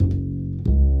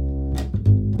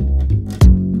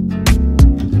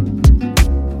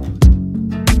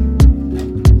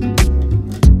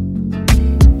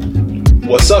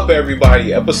What's up,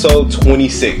 everybody? Episode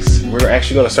 26. We're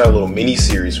actually going to start a little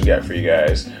mini-series we got for you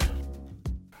guys.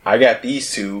 I got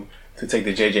these two to take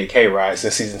the JJK ride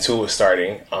since season 2 is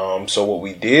starting. So what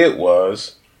we did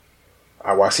was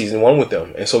I watched season 1 with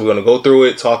them. And so we're going to go through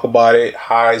it, talk about it,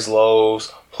 highs,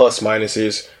 lows, plus,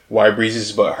 minuses, why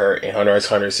Breezy's butthurt, and Hunter x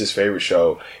Hunter is his favorite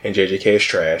show, and JJK is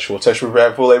trash. We'll touch with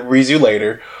Breezy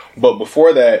later. But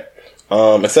before that,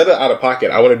 instead of out of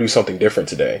pocket, I want to do something different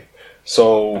today.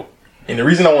 So, and the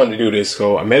reason I wanted to do this,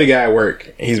 so I met a guy at work,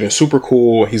 and he's been super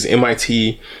cool. He's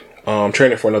MIT,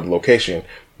 training for another location.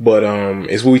 But,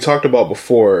 it's what we talked about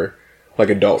before, like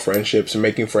adult friendships and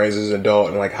making friends as an adult,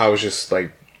 and like how it's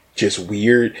just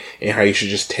weird, and how you should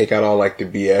just take out all like the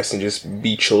BS and just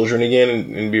be children again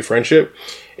and be a friendship.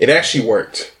 It actually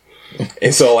worked.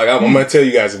 And so like, I'm going to tell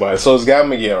you guys about it. So it's guy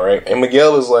Miguel, right? And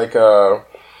Miguel is like,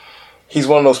 he's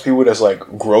one of those people that's like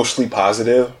grossly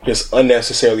positive, just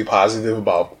unnecessarily positive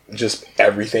about just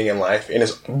everything in life. And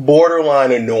it's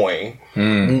borderline annoying,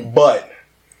 but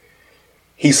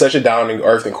he's such a down to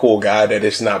earth and cool guy that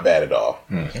it's not bad at all.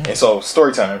 And so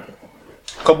story time.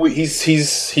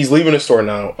 He's leaving the store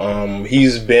now.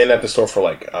 He's been at the store for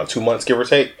like 2 months, give or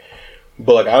take.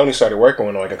 But like I only started working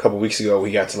with him like a couple weeks ago.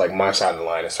 He got to like my side of the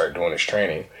line and started doing his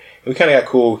training. We kind of got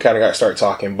cool, started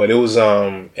talking, but it was,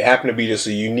 it happened to be just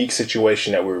a unique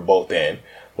situation that we were both in.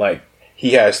 Like,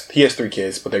 he has 3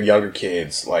 kids, but they're younger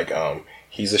kids. Like,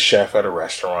 he's a chef at a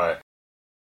restaurant.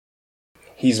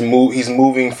 He's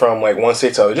moving from like one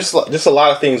state to other. Just a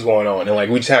lot of things going on. And like,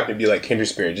 we just happen to be like kindred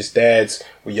spirit, just dads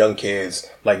with young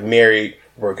kids, like married,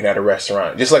 working at a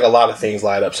restaurant. Just like a lot of things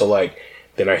lined up. So like,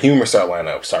 then our humor started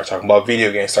lining up. Started talking about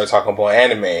video games. Started talking about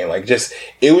anime. And like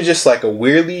it was just like a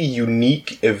weirdly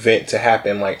unique event to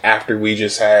happen. Like after we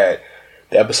just had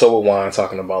the episode with Juan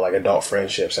talking about like adult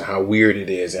friendships and how weird it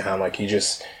is and how like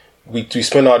we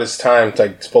spend all this time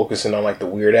like focusing on like the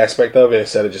weird aspect of it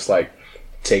instead of just like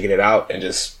taking it out and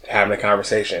just having a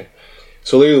conversation.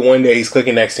 So literally one day he's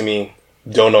clicking next to me.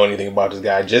 Don't know anything about this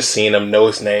guy. Just seeing him, know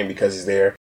his name because he's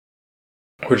there.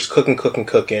 We're just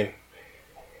cooking.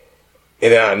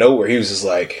 And then out of nowhere, he was just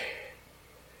like,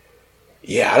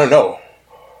 yeah, I don't know.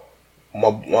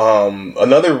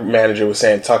 Another manager was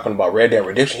talking about Red Dead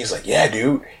Redemption. He's like, yeah,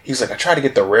 dude. He's like, I tried to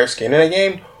get the rare skin in that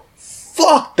game.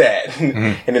 Fuck that.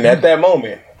 And then at that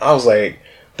moment, I was like,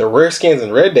 the rare skins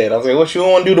in Red Dead. I was like, what, you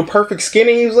want to do the perfect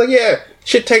skinning? He was like, yeah,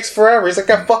 shit takes forever. He's like,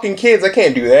 I got fucking kids. I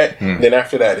can't do that. Then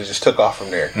after that, it just took off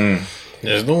from there.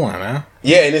 Just the one, huh?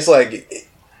 Yeah, and it's like,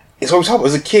 it's what we're talking about. It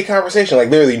was a kid conversation. Like,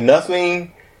 literally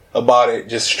nothing about it,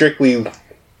 just strictly,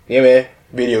 yeah, man,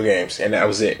 video games, and that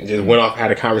was it. And just went off, had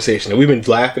a conversation, and we've been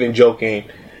laughing and joking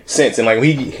since. And like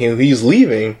he's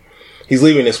leaving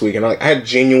this week, and like I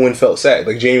genuinely felt sad.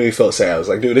 I was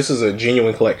like, dude, this is a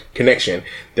genuine connection.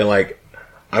 That like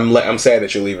I'm sad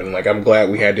that you're leaving. And, like I'm glad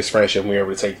we had this friendship and we were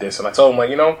able to take this. And I told him like,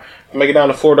 make it down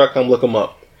to Florida, come look him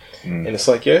up. And it's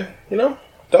like, yeah,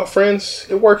 adult friends,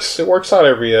 it works out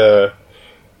every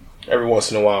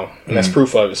once in a while, and that's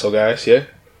proof of it. So guys, yeah.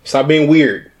 Stop being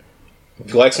weird.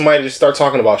 If you like somebody, just start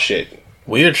talking about shit.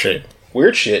 Weird shit.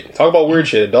 Talk about weird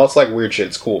shit. Adults like weird shit.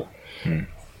 It's cool.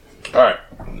 Alright.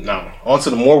 Now, on to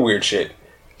the more weird shit.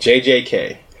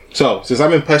 JJK. So, since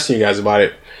I've been pestering you guys about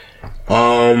it,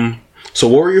 so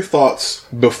what were your thoughts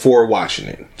before watching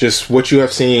it? Just what you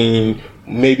have seen,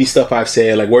 maybe stuff I've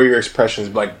said, like what are your expressions,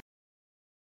 like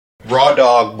raw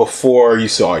dog before you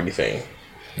saw anything?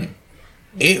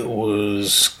 It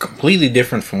was completely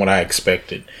different from what I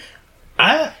expected.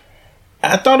 I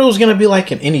thought it was going to be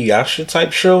like an Inuyasha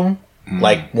type show.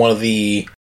 Like one of the,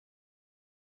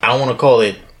 I want to call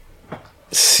it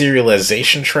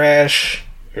serialization trash.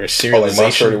 Or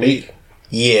serialization like Week?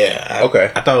 Yeah. Okay.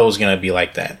 I thought it was going to be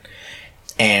like that.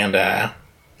 And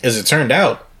as it turned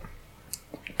out,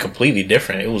 completely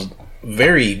different. It was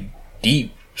very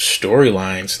deep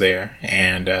storylines there.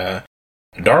 And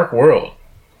dark world.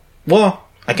 Well,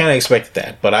 I kind of expected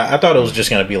that, but I thought it was just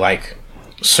going to be like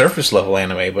surface level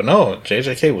anime, but no,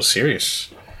 JJK was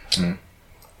serious.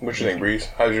 What you think, Breeze?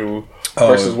 How'd you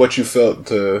versus what you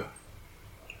felt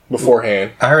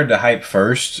beforehand? I heard the hype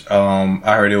first. I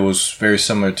heard it was very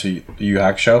similar to Yu Yu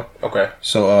Hakusho. Okay.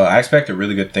 So I expected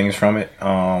really good things from it.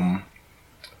 And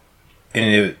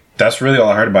that's really all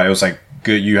I heard about it. It was like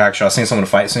good Yu Yu Hakusho. I seen some of the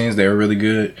fight scenes; they were really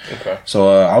good. Okay. So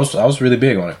I was really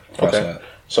big on it. Okay.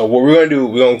 So what we're gonna do,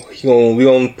 we're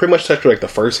gonna pretty much touch like the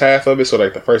first half of it, so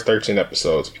like the first 13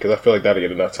 episodes, because I feel like that'll get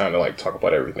enough time to like talk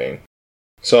about everything.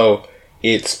 So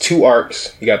it's 2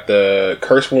 arcs. You got the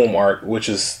Curse Womb arc, which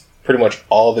is pretty much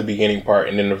all the beginning part,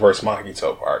 and then the Verse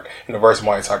Mahito arc. And the Verse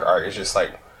Mahito arc is just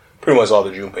like pretty much all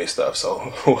the Junpei stuff.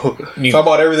 So we'll talk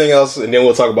about everything else, and then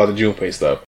we'll talk about the Junpei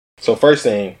stuff. So first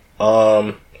thing,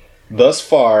 thus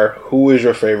far, who is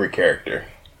your favorite character?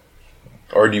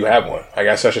 Or do you have one? I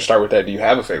guess I should start with that. Do you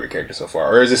have a favorite character so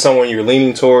far? Or is it someone you're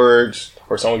leaning towards,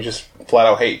 or someone you just flat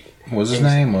out hate? What's his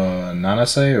name?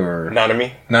 Nanase or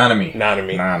Nanami? Nanami.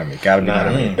 Gotta be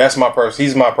Nanami. That's my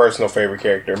he's my personal favorite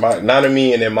character.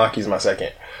 Nanami, and then Maki's my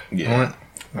second. Yeah.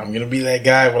 I'm gonna be that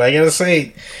guy, but I gotta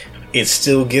say, it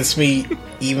still gets me,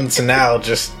 even to now,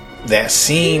 just that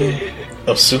scene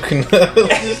of Sukuna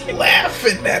just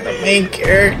laughing at the main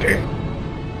character.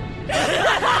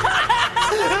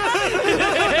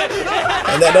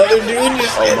 And that other dude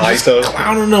just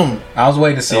clowning him. I was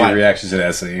waiting to see your reaction to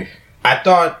that scene. I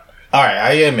thought, alright,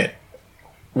 I admit,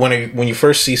 when you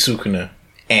first see Sukuna,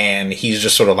 and he's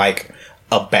just sort of like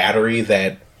a battery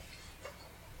that,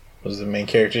 what's the main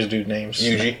character's dude's name?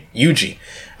 Yuji.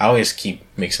 I always keep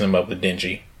mixing him up with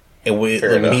Denji.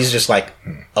 When he's just like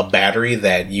a battery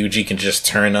that Yuji can just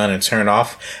turn on and turn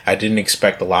off, I didn't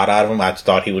expect a lot out of him. I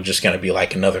thought he was just going to be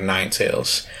like another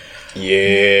Ninetales.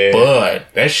 Yeah.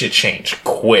 But that shit changed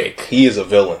quick. He is a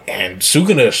villain. And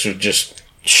Sukuna should just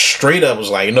straight up was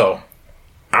like, no,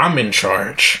 I'm in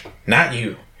charge, not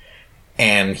you.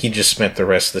 And he just spent the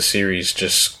rest of the series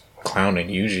just clowning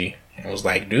Yuji. And was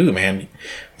like, dude, man,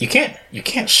 you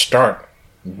can't start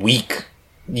weak.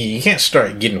 You can't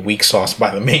start getting weak sauce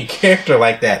by the main character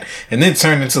like that and then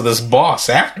turn into this boss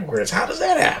afterwards. How does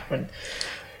that happen?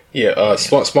 Yeah,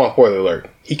 small spoiler alert.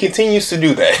 He continues to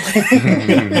do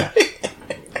that.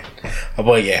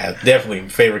 But yeah, definitely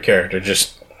favorite character.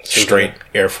 Just straight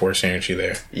Air Force energy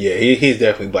there. Yeah, he's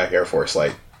definitely Black Air Force,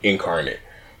 like incarnate,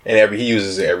 and he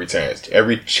uses it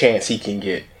every chance he can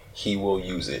get, he will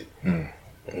use it.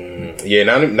 Yeah,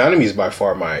 Nanami is by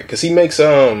far because he makes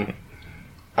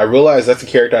I realize that's the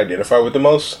character I identify with the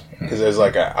most, because there's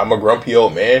like I'm a grumpy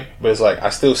old man, but it's like I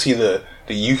still see the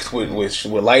youth with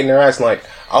light in their eyes, and like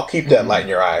I'll keep that light in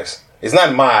your eyes. It's not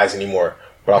in my eyes anymore,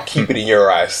 but I'll keep it in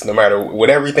your eyes. No matter what,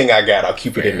 everything I got, I'll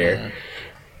keep it in there.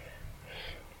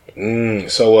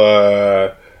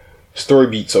 So story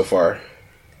beat so far.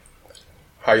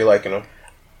 How you liking them?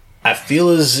 I feel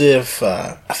as if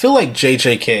I feel like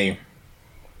JJK,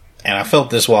 and I felt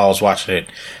this while I was watching it.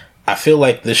 I feel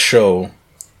like this show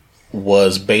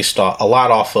was based a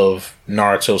lot off of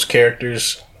Naruto's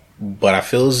characters, but I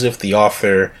feel as if the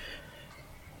author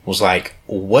was like,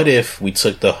 what if we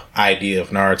took the idea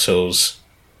of Naruto's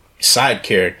side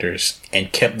characters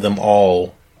and kept them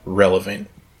all relevant,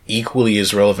 equally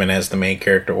as relevant as the main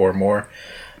character or more?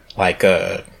 Like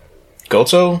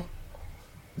Goto,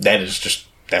 that's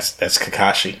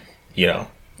Kakashi, you know.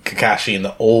 Kakashi in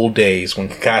the old days when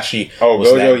Kakashi was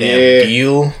Gojo, that damn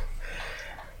deal.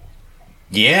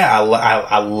 Yeah,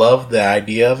 I love the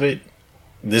idea of it.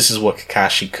 This is what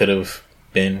Kakashi could have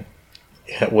been,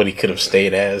 what he could have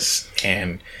stayed as,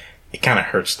 and it kind of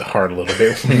hurts the heart a little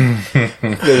bit.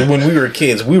 When we were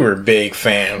kids, we were big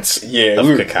fans of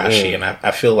Kakashi, and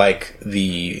I feel like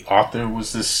the author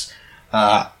was this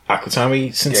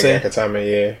Akutami Sensei. Yeah,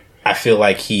 Akutami, yeah. I feel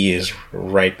like he is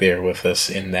right there with us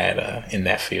in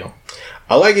that feel.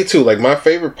 I like it too. Like, my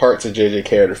favorite parts of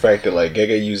JJK are the fact that like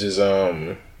Gege uses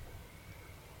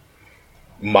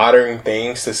modern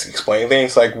things to explain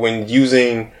things. Like when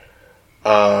using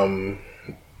oh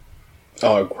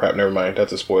crap, never mind.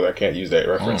 That's a spoiler. I can't use that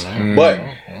reference. But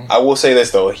I will say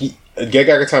this though. Gege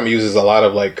Akutami uses a lot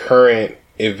of like current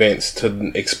events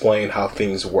to explain how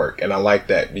things work, and I like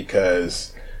that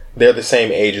because they're the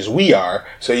same age as we are,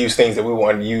 so use things that we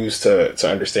want to use to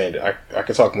understand it. I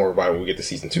can talk more about it when we get to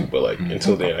season 2, but like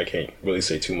until then, I can't really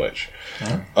say too much.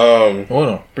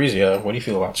 Breezy, what do you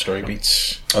feel about story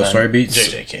beats? Story beats.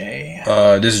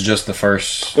 JJK. This is just the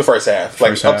first half,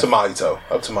 like up to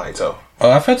Mahito.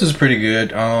 I felt this was pretty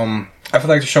good. I feel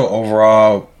like the show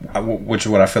overall, which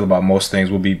is what I feel about most things,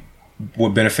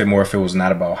 would benefit more if it was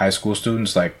not about high school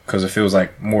students, like because it feels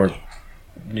like more,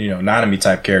 Nanami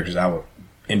type characters. I would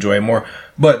enjoy it more.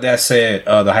 But that said,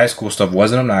 the high school stuff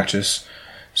wasn't obnoxious,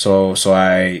 so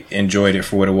I enjoyed it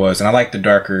for what it was, and I like the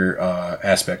darker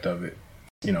aspect of it.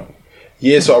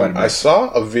 Yeah. So I saw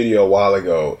a video a while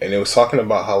ago, and it was talking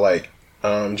about how like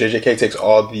JJK takes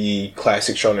all the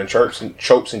classic shonen tropes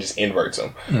and just inverts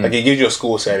them. Like it gives you a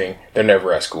school setting, they're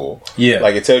never at school. Yeah.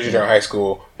 Like it tells you they're in high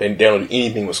school, they don't do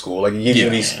anything with school. Like it gives you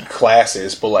these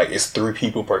classes, but like it's 3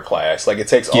 people per class. Like it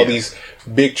takes all these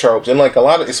big tropes, and like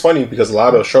it's funny because a lot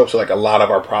of those tropes are like a lot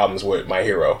of our problems with My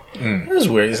Hero. That is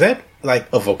weird. Is that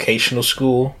like a vocational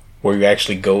school? where you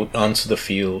actually go onto the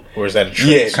field, or is that a trick?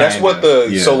 Yeah, that's Kinda, what the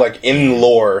yeah. so like in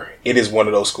lore, it is one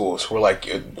of those schools where like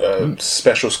a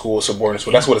special school, subordinate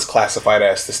school. That's what it's classified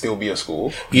as to still be a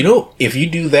school. You know, if you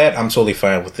do that, I'm totally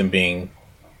fine with them being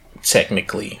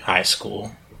technically high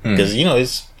school. Because, you know,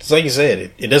 it's like you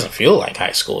said, it doesn't feel like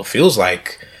high school. It feels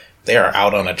like they are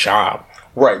out on a job.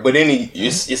 Right, but then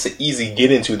it's an easy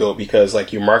get into though because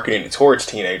like you're marketing it towards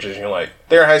teenagers, and you're like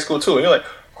they're in high school too, and you're like,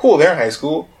 cool, they're in high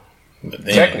school. But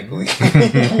then, Technically,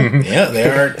 yeah, they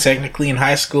are technically in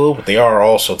high school, but they are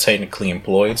also technically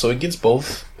employed, so it gets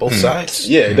both sides.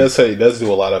 yeah, it does. It does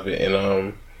do a lot of it,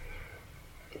 and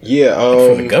yeah,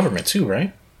 For the government too,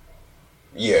 right?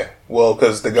 yeah. Well,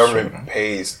 because the government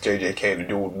pays JJK to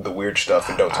do the weird stuff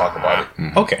and don't talk about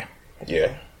it. Okay.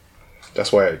 Yeah,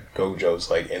 that's why Gojo's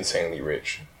like insanely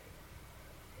rich.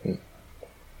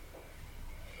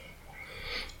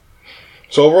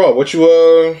 So overall, what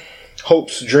you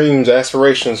hopes, dreams,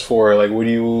 aspirations for? Like,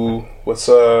 what's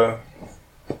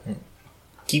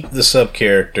Keep the sub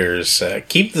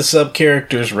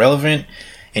characters relevant,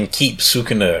 and keep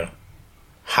Sukuna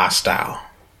hostile.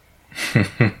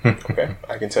 okay?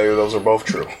 I can tell you those are both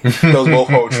true. Those both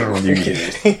hold true.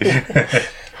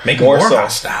 Make it More more so.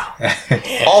 hostile.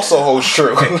 Also holds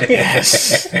true.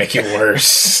 Yes, make it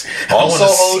worse. Also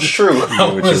holds true.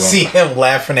 I want to see him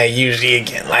laughing at Yuji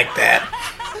again like that.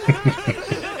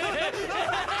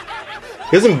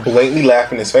 He doesn't blatantly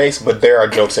laugh in his face, but there are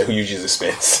jokes at who uses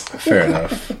expense. Fair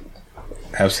enough.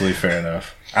 Absolutely fair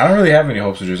enough. I don't really have any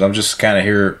hopes or dreams. I'm just kind of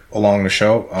here along the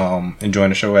show, enjoying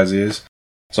the show as is.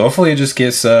 So hopefully it just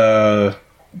gets,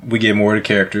 we get more of the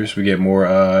characters. We get more,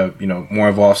 more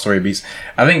involved story beats.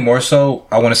 I think more so,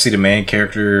 I want to see the main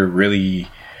character really,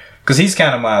 because he's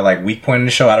kind of my like weak point in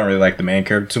the show. I don't really like the main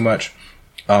character too much.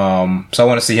 So I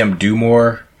want to see him do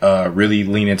more, really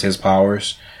lean into his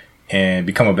powers and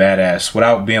become a badass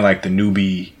without being like the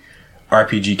newbie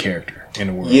RPG character in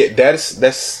the world. Yeah,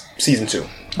 that's season 2.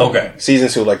 Okay. Season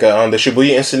 2, like the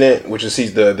Shibuya incident, which is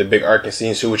the big arc in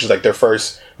season 2, which is like the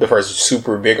first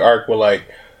super big arc where like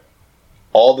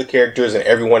all the characters and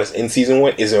everyone that's in season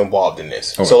 1 is involved in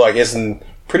this. Okay. So like it's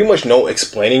pretty much no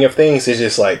explaining of things. It's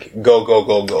just like go.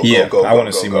 Yeah, go. I want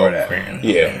to see more of that.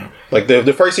 Yeah. Like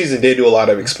the first season did do a lot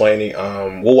of explaining.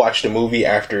 We'll watch the movie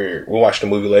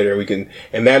later.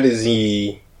 And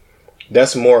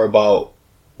that's more about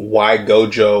why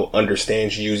Gojo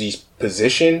understands Yuji's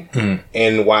position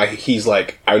and why he's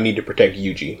like, I need to protect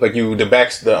Yuji. Like the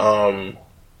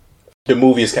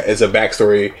movie is a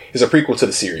backstory, is a prequel to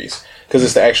the series because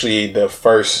it's actually the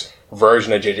first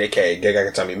version of JJK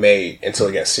Gegakatami made until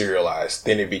it got serialized.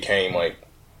 Then it became like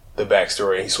the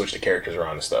backstory and he switched the characters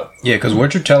around and stuff. Yeah, because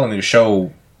what you're telling me, the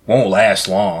show won't last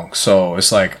long. So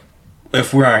it's like,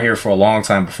 if we're out here for a long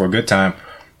time before a good time,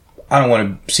 I don't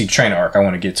want to see trainer arc. I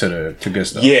want to get to the good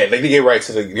stuff. Yeah, like they get right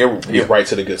to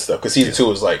the good stuff because season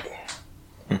 2 is like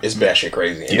it's batshit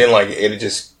crazy, and then like it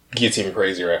just gets even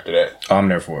crazier after that. I'm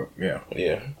there for it. Yeah,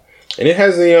 and it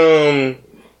has the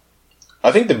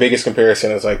I think the biggest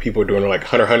comparison is like people are doing like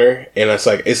Hunter x Hunter, and it's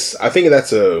like I think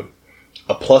that's a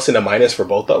plus and a minus for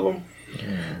both of them.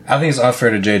 I think it's unfair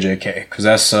to JJK because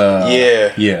that's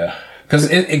yeah. Because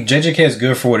JJK is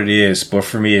good for what it is, but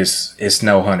for me, it's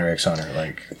no Hunter x Hunter.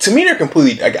 Like to me, they're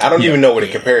completely. Like, I don't even know where the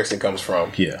comparison comes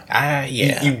from. Yeah,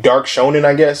 You dark shonen,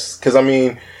 I guess. Because I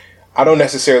mean, I don't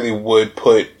necessarily would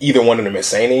put either one of them as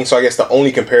seinen. So I guess the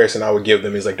only comparison I would give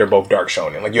them is like they're both dark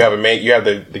shonen. Like you have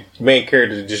the main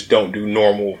characters that just don't do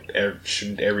normal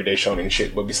everyday shonen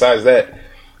shit. But besides that,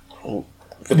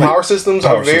 the power systems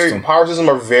are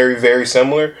very very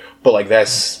similar. But like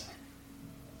that's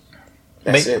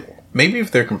it. Maybe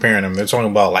if they're comparing them, they're talking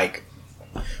about like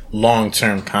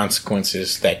long-term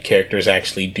consequences that characters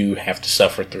actually do have to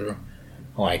suffer through.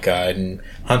 Like in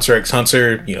Hunter x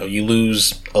Hunter, you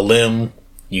lose a limb,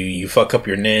 you fuck up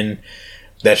your nin,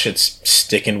 that shit's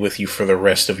sticking with you for the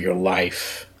rest of your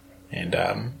life. And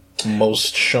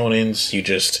most shonens, you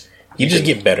just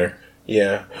get better.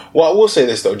 Yeah. Well, I will say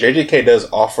this though, JJK does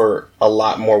offer a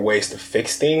lot more ways to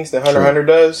fix things than Hunter x Hunter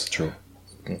does. True.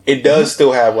 It does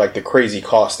still have like the crazy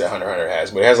cost that Hunter x Hunter has,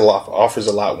 but it offers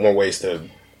a lot more ways to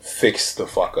fix the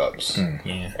fuck ups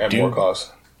at more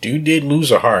cost. Dude did lose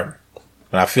a heart,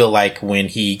 but I feel like when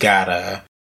Yuji got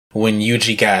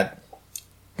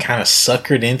kind of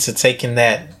suckered into taking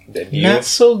that not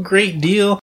so great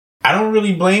deal, I don't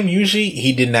really blame Yuji.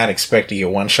 He did not expect to get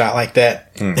one shot like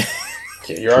that.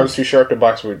 Yeah, your arm's too sharp to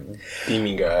box with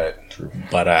Demon God. True.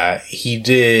 But he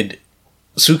did.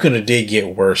 Sukuna did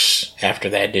get worse after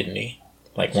that, didn't he?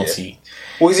 Like once he...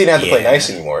 Well, because he didn't have to play nice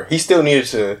anymore. He still needed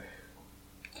to...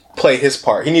 play his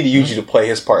part. He needed Yuji to play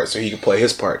his part so he could play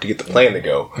his part to get the plan to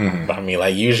go. But I mean,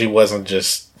 like, Yuji wasn't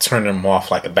just turning him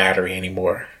off like a battery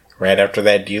anymore. Right after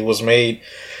that deal was made,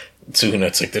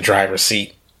 Sukuna took the driver's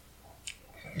seat.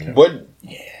 But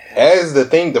as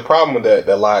the problem with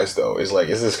that lies though is like,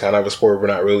 is this kind of a sport, but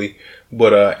not really.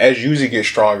 But as Yuji gets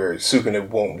stronger, Sukuna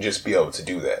won't just be able to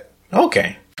do that.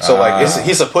 Okay. So like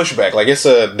it's a pushback. Like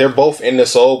they're both in the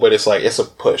soul, but it's like it's a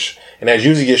push. And as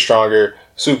Yuji gets stronger,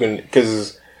 Sukuna,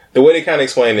 because the way they kind of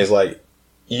explain it is like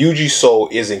Yuji's soul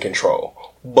is in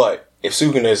control, but if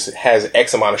Sukuna has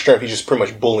X amount of strength, he's just pretty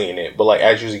much bullying it. But like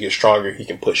as Yuji gets stronger, he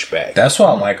can push back. That's what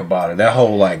I like about it. That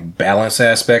whole like balance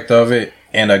aspect of it.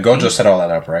 And Gojo set all that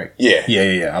up, right?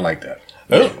 Yeah. I like that.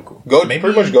 Oh, cool. Pretty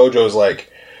much Gojo is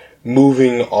like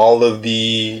moving all of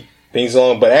the things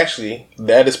on, but actually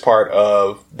that is part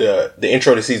of the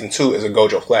intro to season 2 is a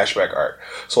Gojo flashback arc.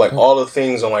 So like all the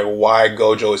things on like why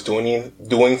Gojo is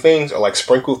doing things are like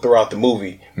sprinkled throughout the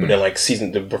movie, but then like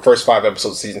the first 5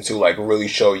 episodes of season 2 like really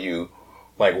show you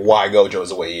like why Gojo is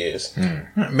the way he is.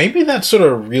 Maybe that sort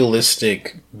of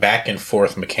realistic back and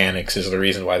forth mechanics is the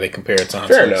reason why they compare it to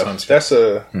Fair enough. That's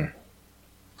a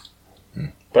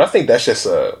but I think that's just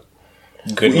a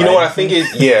good. You know what I think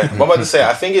is? Yeah, I'm about to say.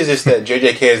 I think it's just that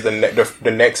JJK is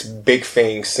the next big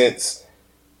thing since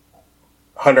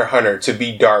Hunter x Hunter to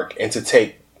be dark and to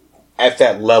take at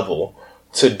that level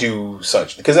to do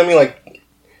such. Because I mean, like,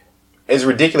 as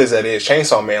ridiculous as that is,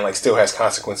 Chainsaw Man like still has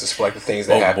consequences for like the things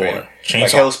that happen.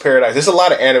 Like Hell's Paradise. There's a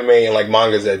lot of anime and like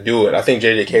mangas that do it. I think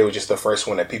JJK was just the first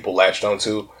one that people latched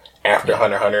onto after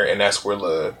Hunter x Hunter, and that's where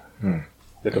the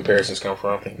comparisons come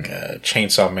from. I think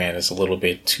Chainsaw Man is a little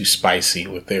bit too spicy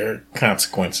with their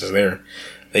consequences.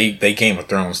 They Game of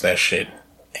Thrones that shit,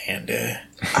 and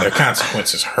their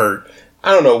consequences hurt.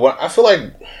 I don't know. What I feel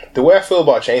like the way I feel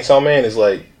about Chainsaw Man is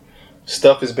like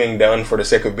stuff is being done for the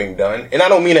sake of being done, and I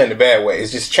don't mean that in a bad way.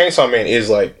 It's just Chainsaw Man is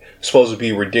like supposed to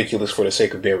be ridiculous for the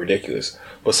sake of being ridiculous.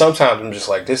 But sometimes I'm just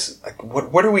like, this. Like,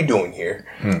 what are we doing here?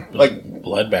 Like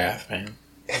bloodbath, man.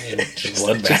 Just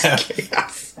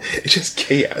bloodbath. It's just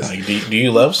chaos. Like, do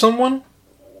you love someone?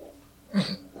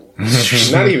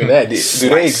 Not even that. Do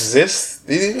they exist?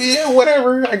 Yeah,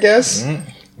 whatever. I guess. I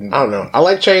don't know. I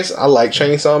like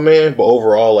Chainsaw Man, but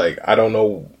overall, like, I don't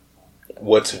know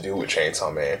what to do with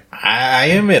Chainsaw Man. I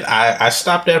admit, I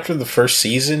stopped after the first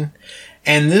season,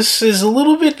 and this is a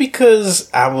little bit because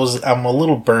I'm a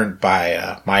little burnt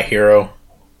by My Hero,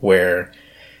 where.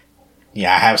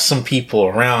 Yeah, I have some people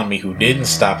around me who didn't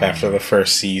stop after the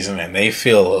first season, and they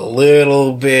feel a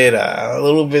little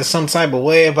bit some type of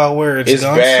way about where it's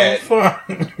gone bad. So far.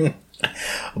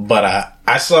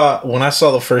 But when I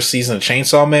saw the first season of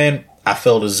Chainsaw Man, I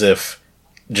felt as if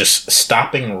just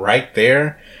stopping right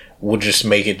there would just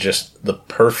make it just the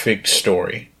perfect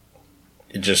story,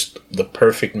 just the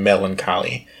perfect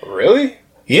melancholy. Really?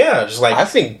 Yeah, just like I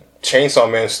think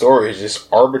Chainsaw Man's story is just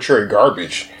arbitrary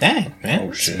garbage. Dang, man,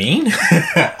 it's mean.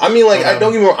 I mean, like, I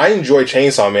don't get me wrong, I enjoy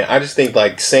Chainsaw Man. I just think,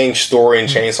 like, saying story and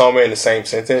Chainsaw Man in the same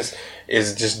sentence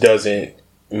just doesn't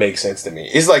make sense to me.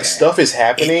 It's like stuff is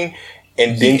happening,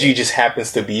 and Denji just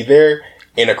happens to be there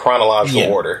in a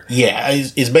chronological order. Yeah,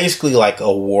 it's basically like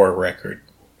a war record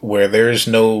where there's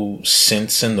no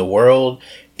sense in the world.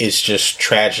 It's just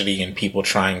tragedy and people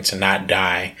trying to not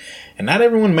die. And not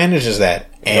everyone manages that.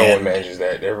 And no one manages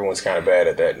that. Everyone's kind of bad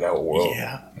at that in that world.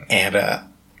 Yeah. And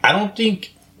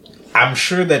I'm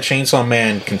sure that Chainsaw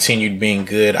Man continued being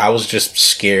good. I was just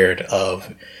scared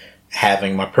of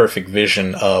having my perfect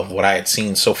vision of what I had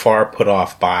seen so far put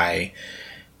off by,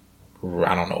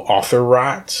 I don't know, author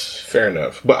rot. Fair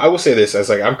enough. But I will say this, as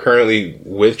like I'm currently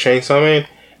with Chainsaw Man,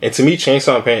 and to me,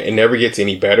 Chainsaw Man, it never gets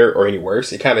any better or any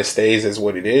worse. It kind of stays as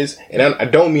what it is. And I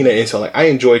don't mean that into like, I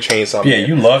enjoy Chainsaw Man. Yeah,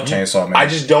 you love Chainsaw Man. I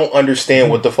just don't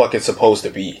understand what the fuck it's supposed to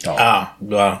be.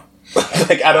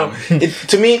 Like, I don't,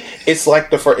 to me, it's like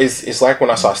it's like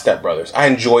when I saw Step Brothers. I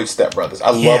enjoyed Step Brothers.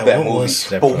 I love that movie.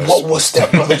 But what was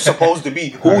Step Brothers supposed to be?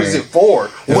 Who is it for?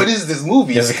 What is this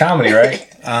movie? It's a comedy, right?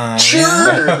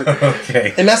 Sure.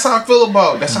 Okay. And that's how I feel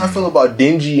about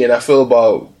Denji, and I feel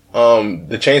about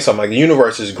the Chainsaw. Like, the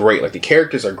universe is great. Like, the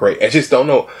characters are great. I just don't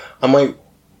know. I'm like,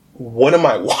 what am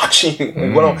I watching?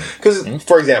 Because,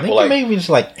 for example, like, maybe it's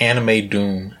like anime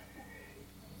Doom.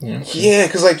 Yeah,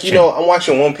 because, like, you know, I'm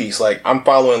watching One Piece. Like, I'm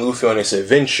following Luffy on this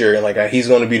adventure, and, like, he's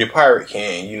going to be the Pirate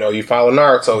King. You know, you follow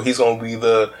Naruto, he's going to be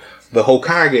the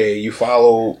Hokage. You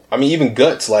follow, I mean, even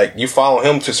Guts, like, you follow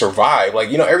him to survive.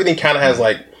 Like, you know, everything kind of has,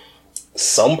 like,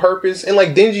 some purpose. And,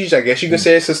 like, Denji's, I guess you can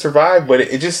say it's to survive, but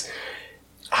it just,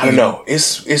 I don't know.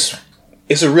 It's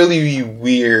a really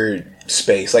weird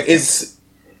space. Like, it is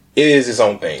its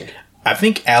own thing. I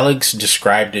think Alex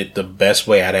described it the best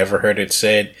way I'd ever heard it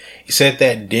said. He said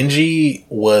that Denji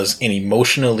was an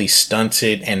emotionally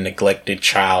stunted and neglected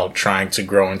child trying to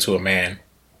grow into a man.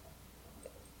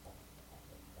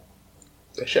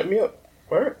 That shut me up.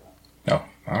 All right. Oh,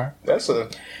 all right.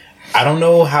 I don't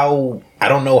know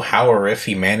how or if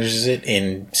he manages it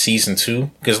in season 2.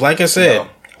 Because like I said,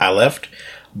 I left.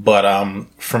 But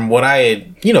from what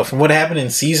happened in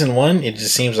season 1, it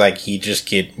just seems like he just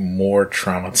get more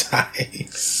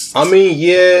traumatized. I mean,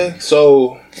 yeah.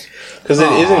 So, because it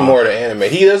isn't more the anime,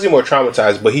 he does get more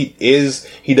traumatized, but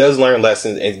he does learn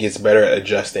lessons and gets better at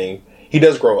adjusting. He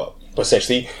does grow up,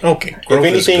 essentially. Okay. If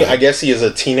anything, I guess he is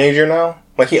a teenager now.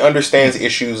 Like, he understands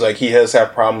issues. Like, he does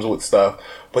have problems with stuff,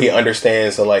 but he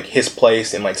understands like his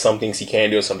place and like some things he can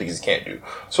do and some things he can't do.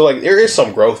 So like, there is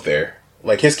some growth there.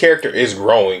 Like, his character is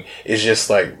growing. It's just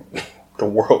like the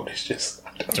world is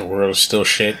still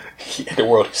shit. Yeah, the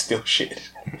world is still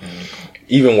shit.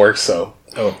 Even worse so.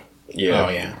 Oh yeah. Oh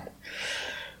yeah.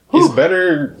 He's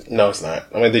better. No, it's not.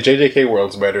 I mean, the JJK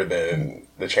world's better than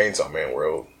the Chainsaw Man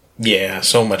world. Yeah,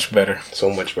 so much better. So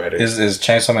much better. Is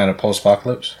Chainsaw Man a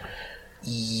post-apocalypse?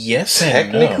 Yes,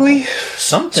 technically. No.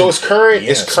 Something. So it's current.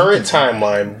 Yeah, it's current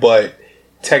timeline, but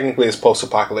technically it's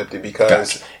post-apocalyptic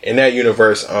because in that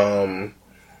universe, the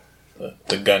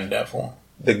Gun Devil.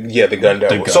 The Gun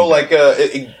Devil. So like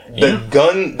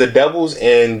the devils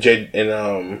and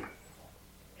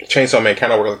Chainsaw Man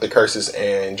kind of work like the curses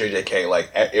and JJK. Like,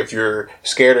 if you're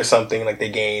scared of something, like, they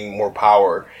gain more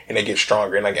power and they get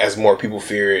stronger. And like, as more people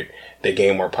fear it, they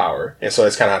gain more power. And so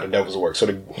that's kind of how the devils work.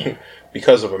 So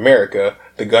because of America,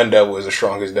 the Gun Devil is the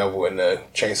strongest devil in the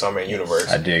Chainsaw Man universe.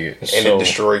 I dig it. And it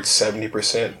destroyed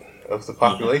 70% of the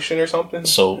population or something.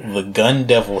 So the Gun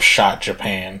Devil shot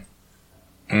Japan.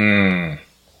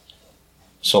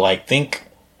 So like, think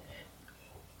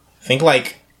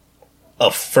like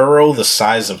a furrow the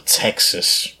size of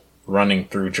Texas running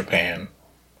through Japan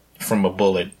from a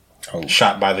bullet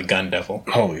shot by the Gun Devil.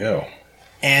 Oh, yeah.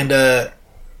 And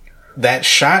that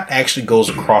shot actually goes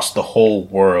across the whole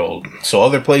world. So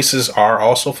other places are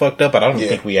also fucked up, but I don't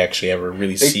think we actually ever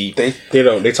really see.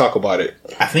 They talk about it.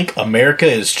 I think America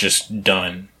is just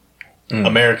done.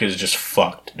 America is just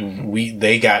fucked.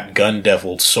 They got Gun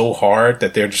Deviled so hard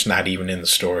that they're just not even in the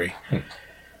story. And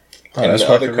the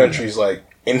other countries, like,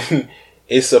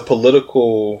 it's a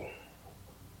political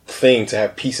thing to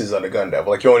have pieces of the Gun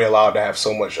Devil. Like, you're only allowed to have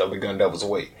so much of the Gun Devil's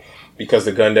weight because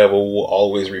the Gun Devil will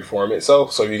always reform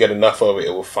itself. So if you get enough of it, it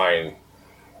will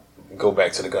go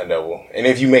back to the Gun Devil. And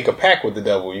if you make a pact with the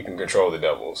devil, you can control the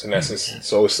devils. And that's just,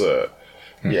 so it's a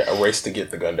race to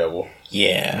get the Gun Devil.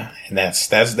 Yeah, and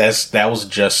that was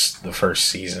just the first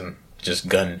season, just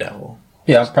Gun Devil.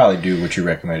 Yeah, I'll probably do what you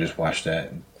recommend. Just watch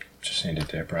that. Just end it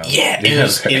there, probably. Yeah,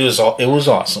 it was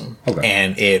awesome,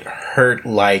 and it hurt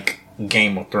like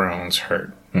Game of Thrones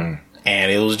hurt, and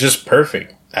it was just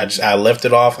perfect. I left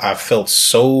it off. I felt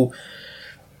so.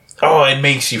 Oh, it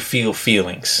makes you feel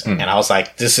feelings, and I was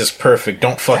like, "This is perfect.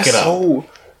 Don't fuck it up."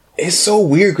 It's so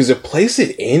weird because the place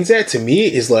it ends at to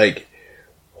me is like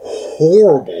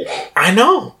horrible. I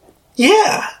know.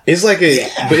 Yeah, it's like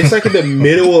but it's like in the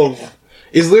middle of.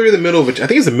 It's literally the middle of I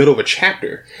think it's the middle of a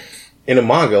chapter. In a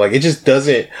manga, like, it just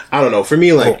doesn't, I don't know, for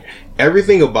me, like,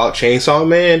 everything about Chainsaw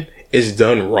Man is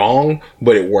done wrong,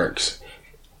 but it works.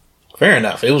 Fair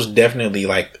enough. It was definitely,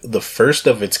 like, the first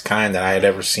of its kind that I had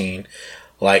ever seen.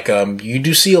 Like, you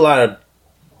do see a lot of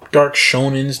dark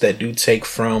shonens that do take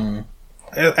from,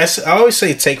 I always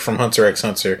say take from Hunter x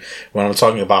Hunter when I'm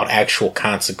talking about actual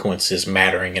consequences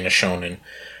mattering in a shonen.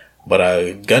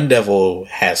 But Gun Devil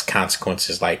has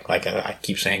consequences like I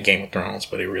keep saying Game of Thrones,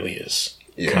 but it really is.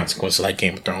 Yeah. Consequences like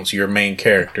Game of Thrones. Your main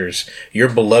characters, your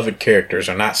beloved characters,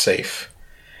 are not safe.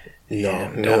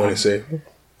 No one is safe.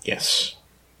 Yes.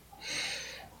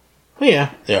 But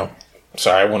yeah.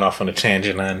 Sorry, I went off on a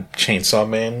tangent on Chainsaw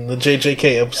Man, the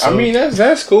JJK episode. I mean,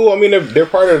 that's cool. I mean, they're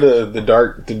part of the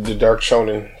dark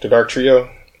shonen, the dark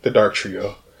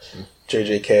trio,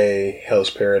 JJK, Hell's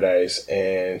Paradise,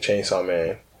 and Chainsaw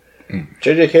Man.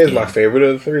 JJK is my favorite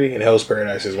of the three, and Hell's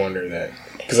Paradise is one of that.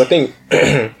 Because I think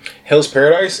Hell's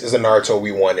Paradise is the Naruto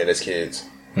we wanted as kids.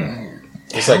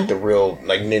 It's like the real,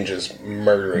 like, ninjas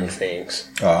murdering things.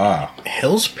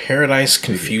 Hell's Paradise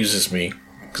confuses me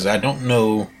because I don't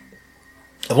know.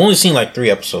 I've only seen like 3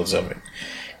 episodes of it,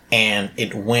 and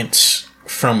it went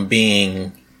from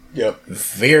being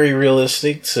very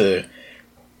realistic to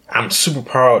I'm super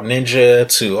powered ninja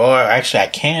to actually I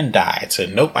can die to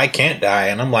nope, I can't die.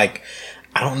 And I'm like,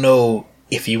 I don't know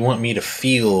if you want me to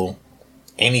feel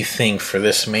anything for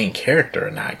this main character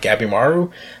or not.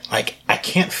 Gabimaru, like, I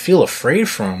can't feel afraid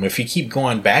for him if you keep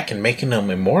going back and making him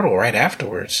immortal right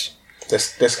afterwards.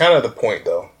 That's kind of the point,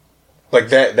 though. Like,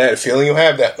 that feeling you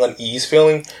have, that unease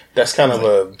feeling, that's kind of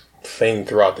a thing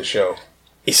throughout the show.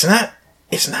 It's not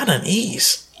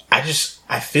unease.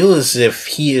 I feel as if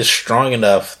he is strong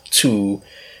enough to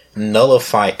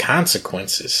nullify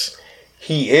consequences.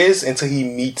 He is until he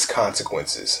meets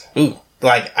consequences. Ooh,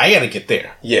 like, I gotta get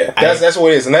there. Yeah, that's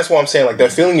what it is. And that's why I'm saying, like,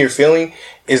 that feeling you're feeling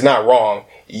is not wrong.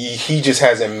 He just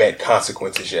hasn't met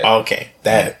consequences yet. Okay,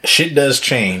 that shit does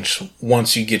change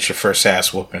once you get your first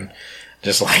ass whooping.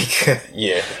 Just like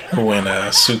yeah, when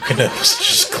Sukuna was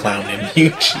just clowning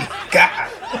Yuji.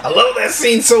 God, I love that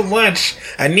scene so much.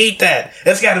 I need that.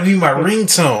 That's got to be my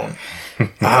ringtone.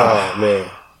 Oh man,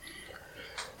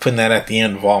 putting that at the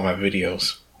end of all my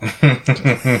videos. I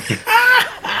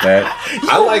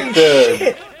like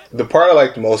the part I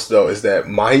liked most though is that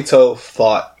Mahito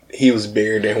thought he was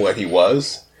bigger than what he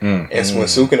was, and so when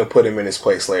Sukuna put him in his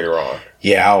place later on.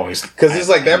 Yeah, I always because it's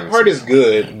like that part is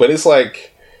good, but it's like.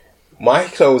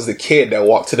 Mahito was the kid that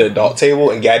walked to the adult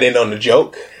table and got in on the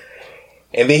joke.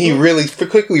 And then he really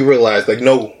quickly realized, like,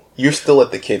 no, you're still at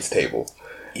the kids' table.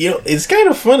 You know, it's kind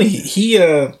of funny.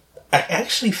 I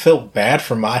actually felt bad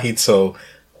for Mahito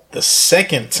the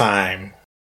second time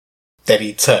that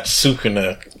he touched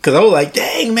Sukuna. Because I was like,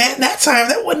 dang, man, that time,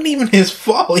 that wasn't even his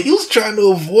fault. He was trying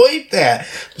to avoid that.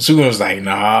 But Sukuna was like,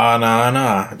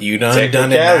 nah. You done it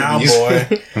now,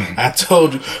 boy. I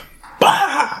told you.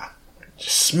 Bah!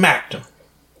 Just smacked him.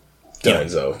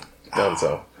 Dunzo.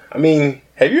 I mean,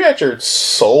 have you had your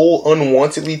soul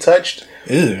unwantedly touched?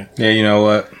 Ew. Yeah, you know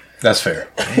what? That's fair.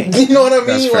 You know what I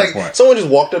mean? Like, point. Someone just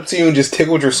walked up to you and just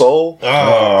tickled your soul.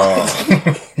 Oh.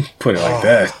 Put it like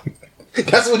that.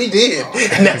 That's what he did.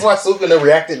 And that's why Sukuna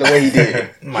reacted the way he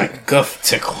did. My guff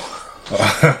tickle.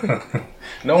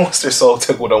 No one wants their soul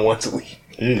tickled unwantedly.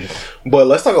 But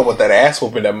let's talk about that ass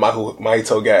whooping that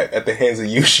Mahito got at the hands of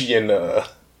Yushi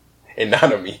and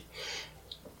Nanami.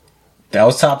 That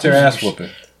was top tier ass whooping.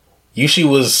 Yushi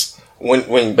was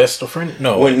when best of friend.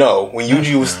 When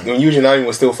Yuji and Nanami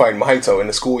was still fighting Mahito in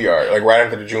the schoolyard, like right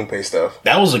after the Junpei stuff.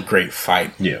 That was a great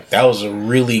fight. Yeah, that was a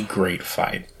really great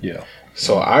fight. Yeah.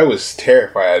 So I was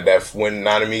terrified that when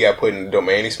Nanami got put in the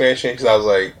domain expansion because I was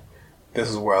like, this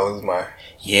is where I lose my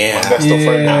best of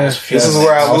friend. This is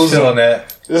where I lose him.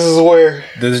 This is where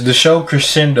the show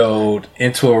crescendoed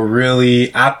into a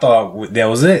really. I thought that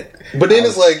was it. But then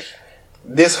it's like,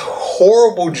 this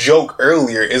horrible joke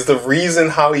earlier is the reason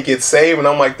how he gets saved. And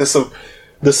I'm like, the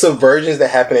subversions that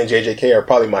happen in JJK are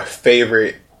probably my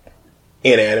favorite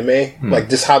in anime. Like,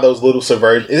 just how those little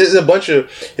subversions. It's a bunch of.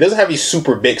 It doesn't have these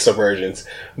super big subversions,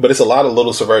 but it's a lot of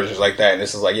little subversions like that. And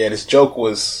this is like, yeah, this joke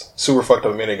was super fucked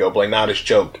up a minute ago, but like, now this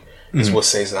joke is what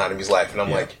saves Nanami's life. And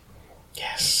I'm like,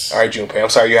 yes. All right, Junpei. I'm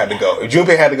sorry you had to go. If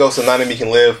Junpei had to go so Nanami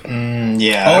can live.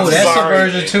 Yeah. Oh, that's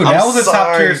subversion too. That was a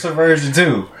top tier subversion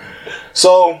too.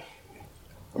 So,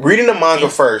 reading the manga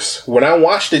first, when I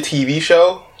watched the TV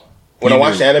show, when I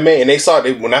watched the anime, and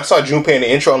when I saw Junpei in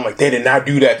the intro, I'm like, they did not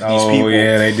do that to these people. Oh,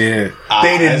 yeah, they did.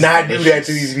 They did not do that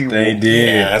to these people. They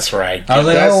did. Yeah, that's right. I was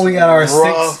like,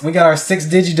 we got our six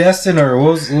Digidestin, or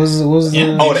what was the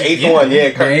 8th one, yeah.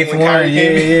 The 8th one,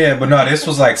 yeah. But no, this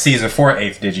was like season 4,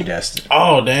 8th Digidestin.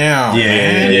 Oh, damn.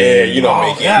 Yeah, you don't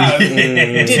make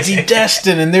it.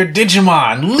 Digidestin and their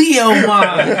Digimon.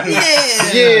 Leomon.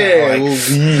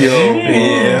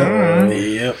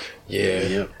 Leo.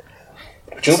 Yeah.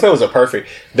 Junpei was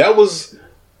that was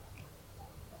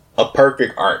a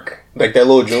perfect arc. Like that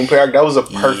little Junpei arc, that was a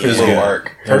perfect little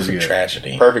arc. Perfect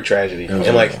tragedy.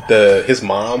 And like his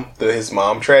mom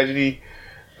tragedy,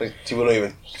 like people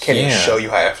can't even show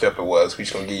you how effed up it was. We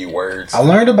just gonna give you words. I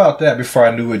learned about that before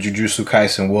I knew what Jujutsu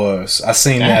Kaisen was. I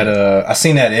seen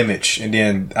that image, and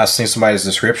then I seen somebody's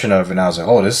description of it, and I was like,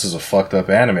 oh, this is a fucked up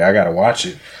anime. I gotta watch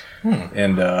it.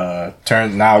 And now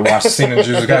I watched the scene in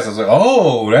Jujutsu Kaisen. I was like,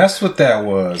 oh, that's what that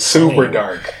was. Super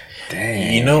dark.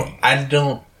 Dang. You know, I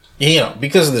don't.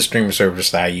 Because of the streaming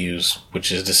service that I use,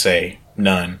 which is to say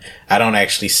none, I don't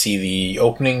actually see the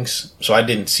openings. So I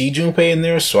didn't see Junpei in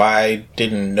there, so I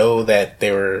didn't know that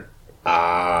they were.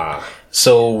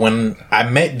 So when I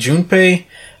met Junpei,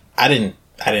 I didn't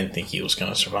think he was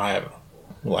gonna survive.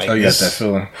 Like, you got that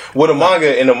feeling. Well, the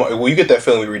manga you get that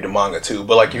feeling when you read the manga too.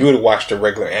 But like, if you would have watched the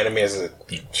regular anime as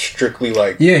strictly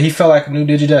like, he felt like a new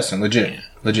Digidestin, legit.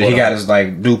 He got his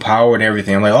like new power and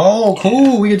everything. I'm like, oh,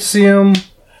 cool, we get to see him.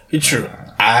 It's true.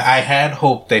 I had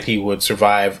hoped that he would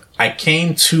survive. I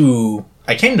came to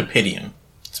pity him.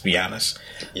 to be honest.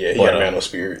 Yeah, he got a man of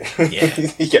spirit. Yeah.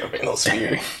 He got a man of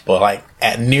spirit. But like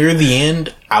at near the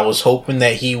end, I was hoping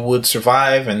that he would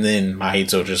survive, and then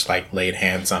Mahito just like laid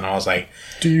hands on him. I was like,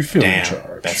 Do you feel in damn,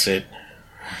 charge? that's it.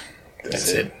 That's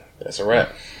it. That's a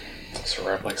wrap. It's a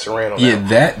wrap like Saran on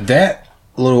that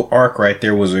little arc right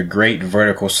there was a great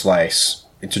vertical slice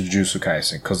into Jujutsu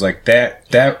Kaisen, because like that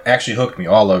actually hooked me,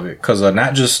 all of it, because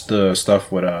not just the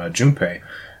stuff with Junpei,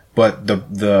 but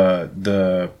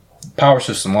the power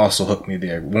system also hooked me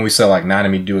there. When we said like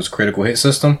Nanami do his critical hit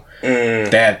system,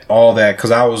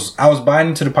 because I was buying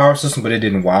into the power system, but it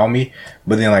didn't wow me.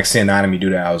 But then like seeing Nanami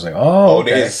do that, I was like,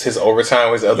 okay. his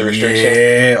overtime was the other restriction.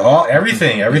 Yeah,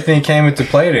 everything came into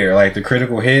play there. Like the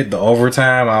critical hit, the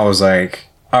overtime. I was like,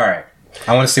 all right,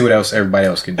 I want to see what else everybody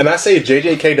else can do. And I say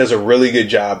JJK does a really good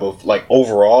job of like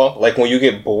overall, like when you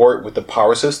get bored with the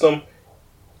power system,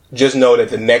 just know that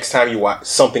the next time you watch,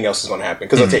 something else is going to happen.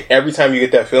 Because I'll tell you, every time you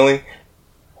get that feeling,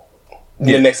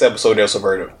 the next episode they'll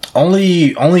subvert it.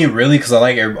 Only really because I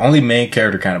like only main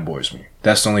character kind of bores me.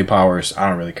 That's the only powers I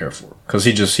don't really care for, because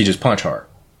he just punch hard.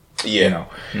 Yeah, you know.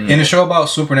 In a show about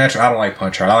supernatural, I don't like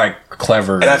punch hard. I like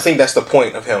clever. And I think that's the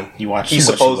point of him. You watch he's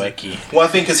supposed. Well, I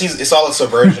think because it's all a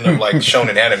subversion of like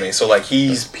shonen anime. So like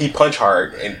he punch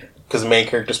hard, and because the main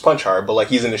characters punch hard, but like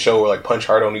he's in the show where like punch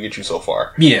hard only get you so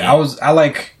far. Yeah, I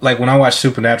like when I watch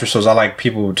supernatural shows, I like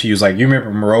people to use like, you remember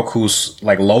Moroku's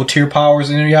like low tier powers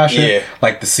in Inuyasha? Yeah,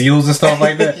 like the seals and stuff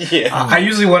like that. Yeah, I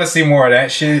usually want to see more of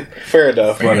that shit. Fair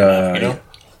enough, but you know.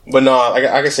 But no, like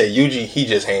I can say, Yuji, he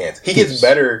just hands. He gets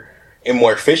better and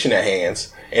more efficient at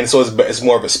hands, and so it's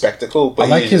more of a spectacle. But I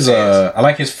like his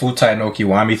Futai no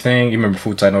Kiwami thing. You remember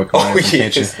Futai no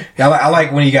Kiwami? Yes. Yeah, I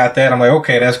like when he got that. I'm like,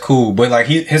 okay, that's cool. But like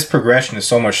his progression is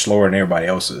so much slower than everybody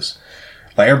else's.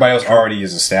 Like everybody else already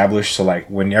is established. So like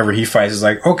whenever he fights, it's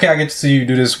like, okay, I get to see you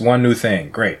do this one new thing.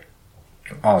 Great,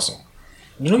 awesome.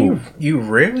 You know, cool. you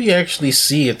rarely actually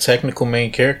see a technical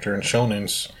main character in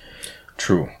shonens.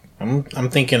 True. I'm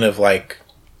thinking of like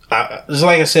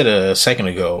I said a second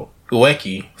ago,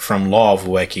 Ueki from Law of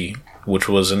Ueki, which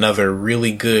was another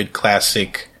really good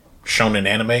classic shonen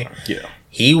anime. Yeah,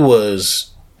 he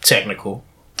was technical.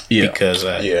 Yeah, because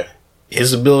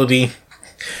his ability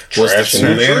was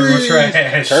literal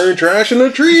trash. Turn trash in the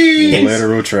tree.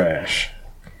 Literal trash.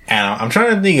 And I'm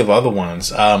trying to think of other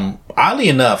ones. Oddly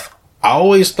enough, I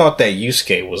always thought that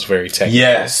Yusuke was very technical.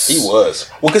 Yes. He was.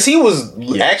 Well, because he was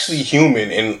actually human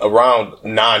and around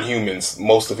non-humans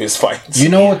most of his fights. You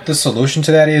know what the solution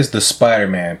to that is? The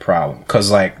Spider-Man problem. Because,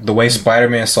 like, the way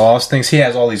Spider-Man solves things, he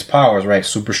has all these powers, right?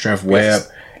 Super strength, web.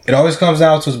 It always comes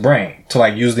down to his brain to,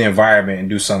 like, use the environment and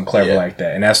do something clever like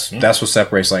that. And that's what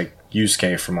separates, like,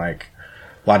 Yusuke from, like,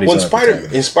 a lot of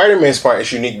these in Spider-Man's part,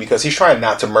 it's unique because he's trying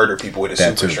not to murder people with his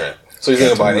super strength. So you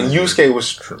think about it. And Yusuke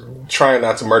was trying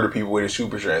not to murder people with his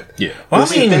super strength. Yeah. Well,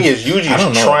 the thing is, Yuji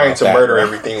is trying to murder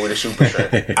everything with his super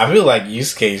strength. I feel like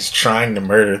Yusuke is trying to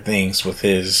murder things with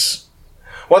his...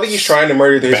 Well, I think he's trying to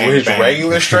murder things with his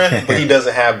regular strength, but he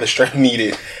doesn't have the strength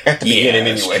needed at the beginning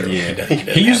anyway.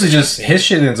 Yeah. He usually his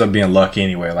shit ends up being lucky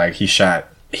anyway. Like, he shot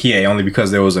Hiei only because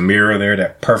there was a mirror there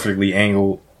that perfectly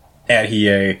angled at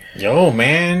Hiei. Yo,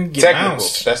 man. Get technical.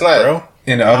 Bounced, that's not... Bro.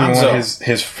 And the other one, his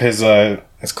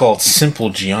it's called simple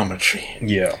geometry.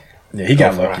 Yeah, he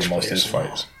got lucky in most of his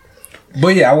fights.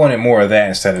 But yeah, I wanted more of that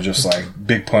instead of just like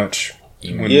big punch.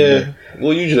 Yeah,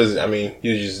 well, Yuji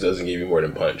just doesn't give you more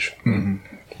than punch. Mm-hmm.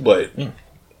 But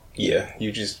yeah,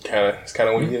 it's kind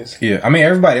of what he is. Yeah, I mean,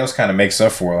 everybody else kind of makes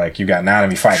up for it. Like, you got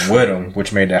Nanami fighting with him,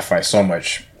 which made that fight so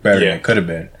much better than it could have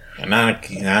been. And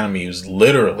Nanami was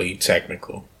literally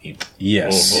technical.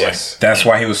 Yes. That's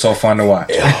why he was so fun to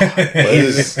watch.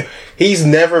 He's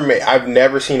never made... I've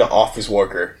never seen an office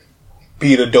worker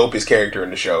be the dopest character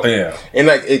in the show. Yeah. And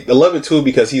like, I love it too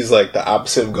because he's like the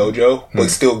opposite of Gojo,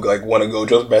 but still like one of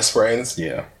Gojo's best friends.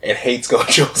 Yeah. And hates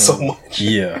Gojo so much.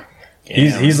 Yeah.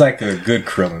 He's like a good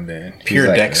Krillin, man. Pure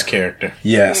like Dex character.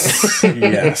 Yes.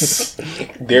 Yes.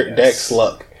 Dex,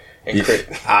 luck, and crit.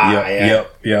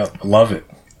 Yep. Love it.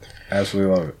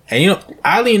 Absolutely love it. And you know,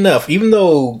 oddly enough, even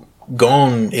though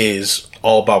Gon is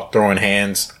all about throwing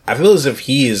hands, I feel as if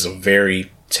he is a very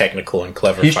technical and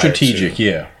clever He's fighter strategic, too.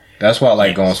 yeah. That's why I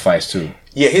like Gon's fights too.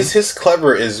 Yeah, his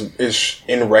clever is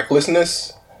in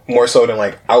recklessness more so than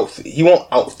like he won't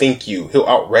outthink you. He'll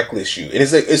out reckless you. And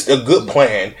it's a good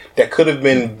plan that could have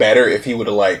been better if he would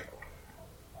have like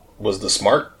was the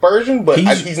smart version, but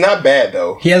he's not bad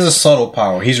though. He has a subtle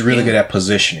power. He's really good at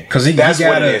positioning because he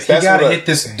gotta hit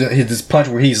this punch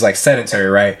where he's like sedentary,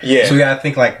 right? Yeah. So you gotta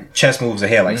think like chess moves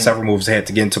ahead, like several moves ahead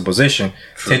to get into position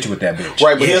to hit you with that bitch.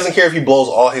 Right, but he doesn't care if he blows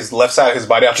all his left side of his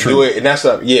body out to do it, and that's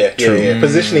what. Yeah.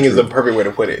 Positioning is the perfect way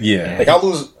to put it. Yeah. Like I'll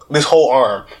lose this whole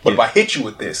arm, but if I hit you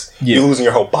with this, you're losing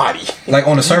your whole body. Like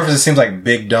on the surface, it seems like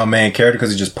big dumb man character because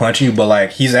he's just punching you, but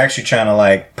like he's actually trying to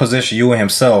like position you and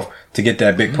himself to get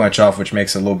that big punch off, which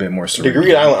makes it a little bit more cerebral. The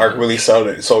Greed Island arc really sold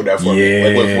that for me.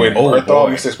 Like when Earthall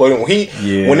was exploding,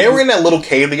 when they were in that little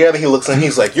cave together, he looks and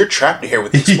he's like, "You're trapped here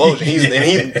with the explosion."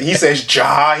 He says,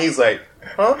 "Ja." He's like,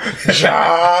 "Huh?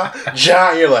 Ja."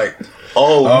 And you're like,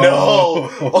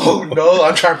 "Oh no,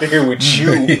 I'm trapped here with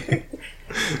you."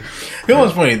 You know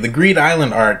what's funny? The Greed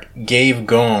Island arc gave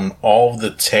Gon all the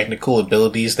technical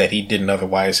abilities that he didn't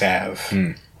otherwise have.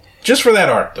 Just for that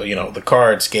arc, though, the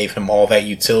cards gave him all that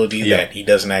utility that he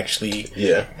doesn't actually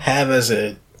have as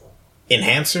a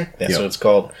enhancer. That's what it's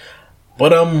called.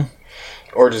 But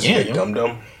or just big dum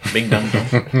dum. Big dum dum.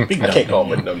 Big dum. I can't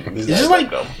call him a dum dum. It's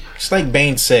just like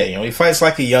Bane said. He fights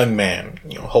like a young man.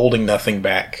 Holding nothing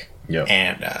back. Yeah.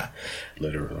 And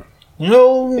literally,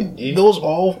 he goes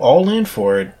all in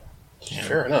for it.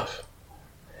 Fair enough.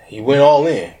 He went all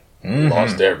in.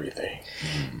 Lost everything.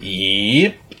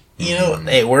 Yep.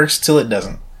 It works till it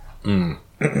doesn't. I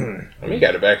mean, he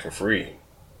got it back for free.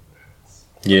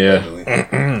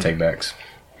 Yeah. Take backs.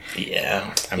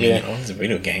 Yeah. I mean, it's a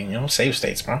video game. Save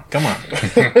states, bro. Come on.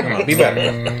 Come on, be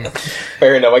better.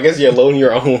 Fair enough. I guess you're loading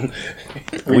your own.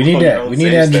 We need that. We need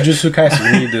that in Jujutsu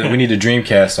Kaisen. We need the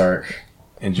Dreamcast arc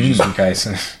in Jujutsu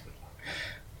Kaisen.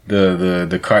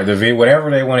 The card, the video, whatever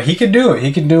they want. He could do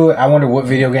it. I wonder what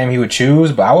video game he would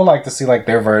choose, but I would like to see like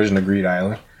their version of Greed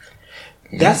Island.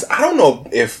 I don't know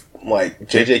if like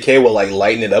JJK will like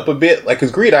lighten it up a bit, like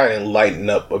because Greed Island lightened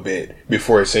up a bit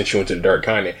before it sent you into the dark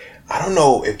continent. I don't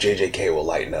know if JJK will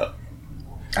lighten up.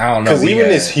 I don't know because even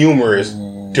his humor is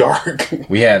dark.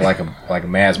 We had like a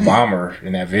mass bomber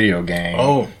in that video game.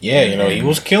 Oh yeah, he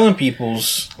was killing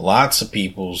lots of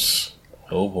people's.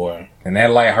 Oh boy! And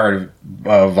that lighthearted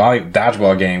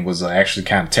dodgeball game was actually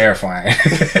kind of terrifying.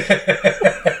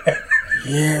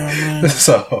 Yeah, man.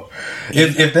 So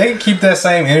if they keep that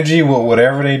same energy with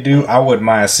whatever they do, I wouldn't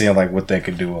mind seeing like what they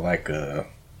could do with like a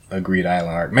Greed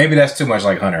Island arc. Maybe that's too much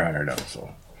like Hunter x Hunter though. So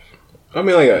I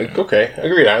mean, like okay,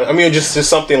 Greed Island. I mean, just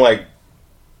something like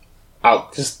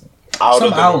out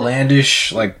some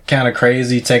outlandish, like kind of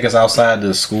crazy. Take us outside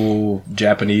the school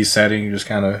Japanese setting. Just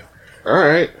kind of all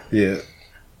right. Yeah.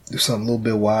 Do something a little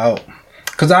bit wild.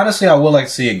 Because honestly, I would like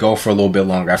to see it go for a little bit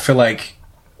longer. I feel like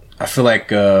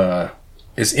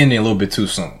it's ending a little bit too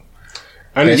soon.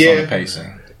 Based on the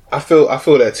pacing. I feel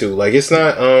that too. Like it's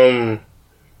not.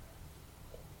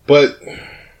 But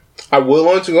I would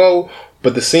want to go.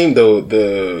 But the scene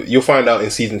though, you'll find out in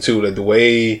season 2 that the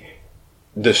way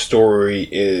the story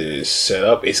is set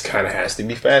up, it kind of has to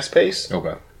be fast paced.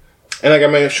 Okay. And like I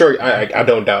mean, sure, I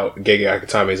don't doubt Gege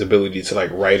Akutame's ability to like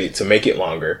write it to make it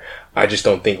longer. I just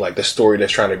don't think like the story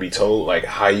that's trying to be told, like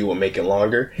how you would make it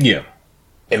longer,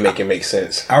 and make it make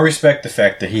sense. I respect the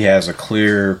fact that he has a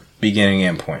clear beginning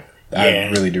and point. I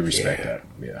really do respect that.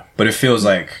 Yeah, but it feels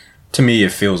like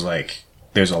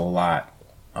there's a lot,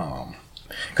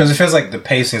 because it feels like the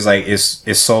pacing is like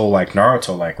it's so like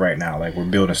Naruto like right now, like we're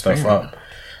building stuff up.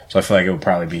 So I feel like it would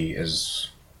probably be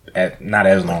not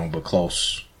as long but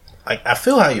close. I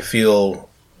feel how you feel,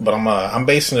 but I'm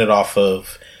basing it off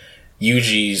of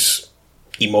Yuji's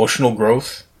emotional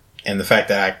growth and the fact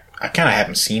that I kind of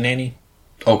haven't seen any.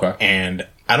 Okay. And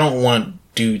I don't want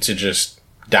dude to just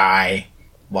die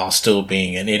while still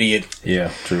being an idiot.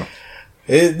 Yeah, true.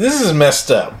 This is messed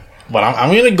up, but I'm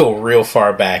going to go real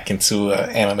far back into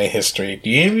anime history. Do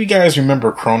any of you guys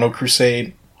remember Chrono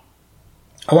Crusade?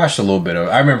 I watched a little bit of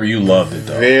it. I remember you loved it,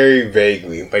 though. Very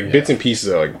vaguely. Like, bits and pieces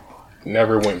of like,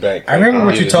 never went back. I remember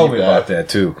what you told me about that,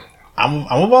 too. I'm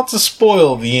about to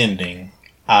spoil the ending.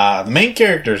 The main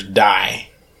characters die.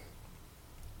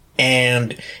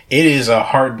 And it is a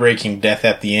heartbreaking death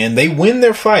at the end. They win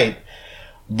their fight,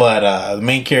 but the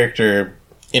main character,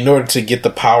 in order to get the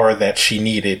power that she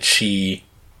needed, she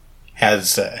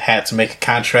has had to make a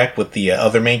contract with the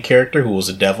other main character, who was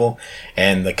a devil.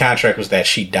 And the contract was that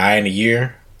she'd die in a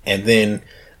year. And then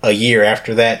a year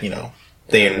after that,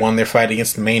 they had won their fight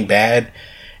against the main bad.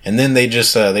 And then they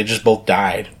just both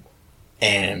died.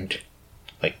 And,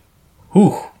 like,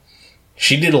 whew.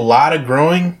 She did a lot of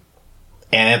growing.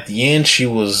 And at the end, she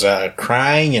was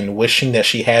crying and wishing that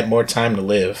she had more time to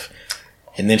live.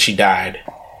 And then she died.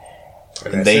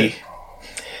 And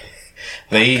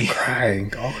They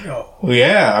crying. Oh no.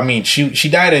 Yeah, I mean she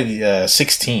died at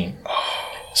 16.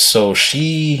 So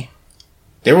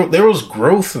there was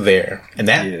growth there, and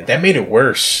that made it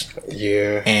worse.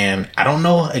 Yeah. And I don't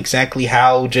know exactly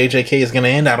how JJK is going to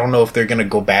end. I don't know if they're going to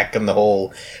go back on the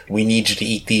whole "we need you to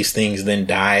eat these things then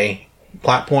die"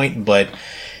 plot point. But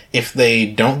if they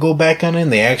don't go back on it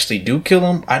and they actually do kill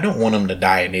him, I don't want him to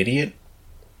die an idiot.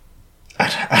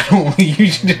 I don't want you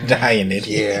to die an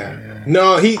idiot. Yeah.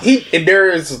 No, there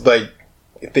is like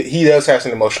he does have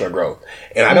some emotional growth,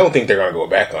 and I don't think they're gonna go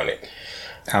back on it.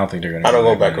 I don't think they're gonna. I don't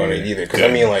go back on it either because I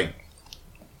mean, like,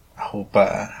 I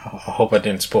hope I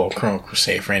didn't spoil Chrono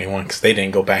Crusade for anyone because they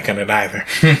didn't go back on it either.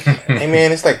 hey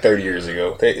man, it's like 30 years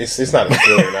ago. It's not a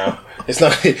spoiler now. It's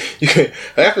not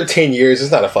after 10 years.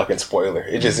 It's not a fucking spoiler.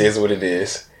 It just is what it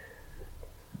is.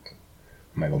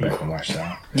 I might go back and watch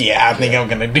that. Yeah, I think I'm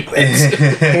gonna do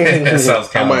that. That sounds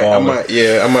kind of I might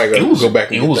go back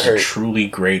and it get was the hurt. truly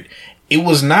great. It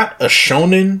was not a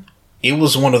shonen. It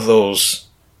was one of those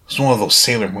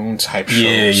Sailor Moon type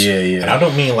shows. Yeah. And I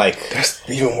don't mean like That's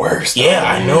even worse. Yeah,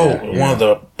 I know. One of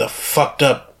the fucked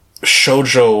up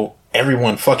shoujo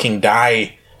everyone fucking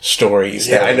die stories.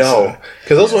 Yeah, I know.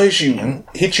 Because those ones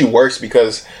hit you worse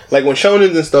because, like, when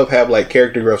shonens and stuff have, like,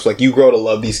 character growths, like, you grow to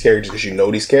love these characters because you know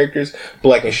these characters. But,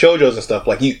 like, in shoujos and stuff,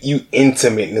 like, you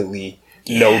intimately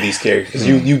know these characters.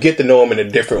 Because you get to know them in a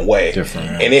different way.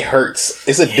 And it hurts.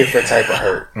 It's a different type of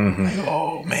hurt. Mm-hmm.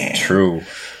 Oh, man. True.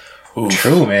 Oof.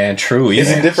 True, man. True. It's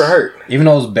a different hurt. Even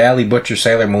those badly butchered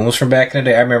Sailor Moons from back in the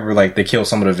day, I remember, like, they killed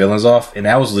some of the villains off, and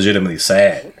that was legitimately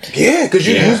sad. Yeah, because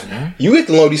you get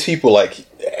to know these people, like,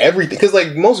 everything. Because,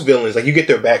 like, most villains, like, you get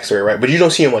their backstory, right? But you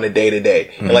don't see them on the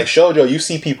day-to-day. And, like, shoujo, you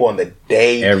see people on the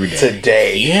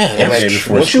day-to-day. Yeah. And, like,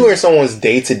 once you are in someone's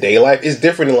day-to-day life, it's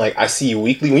different than, like, I see you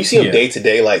weekly. When you see them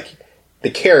day-to-day, like, the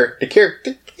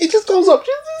character, it just goes up.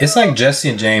 It's like Jesse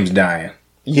and James dying.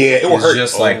 Yeah, it will hurt.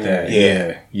 Just like that.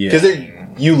 Yeah. Because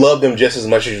you love them just as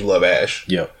much as you love Ash.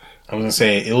 Yep. I was gonna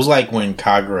say it was like when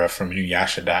Kagura from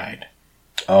Inuyasha died.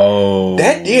 Oh,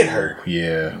 that did hurt.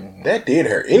 Yeah, that did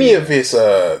hurt. Any of his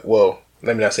well,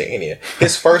 let me not say any.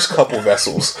 His first couple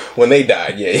vessels when they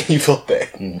died, yeah, you felt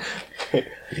that.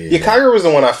 Yeah, Kagura was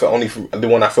the one I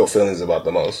felt feelings about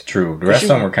the most. True. The rest of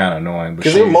them were kind of annoying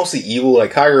because they were mostly evil.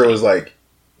 Like Kagura was like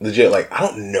legit. Like I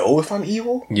don't know if I'm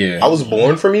evil. Yeah, I was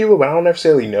born from evil, but I don't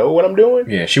necessarily know what I'm doing.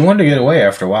 Yeah, she wanted to get away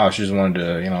after a while. She just wanted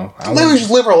to, literally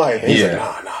just live her life. And he's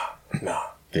like, nah.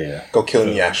 Yeah, go kill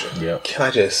Inuyasha. Yeah. Can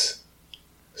I just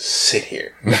sit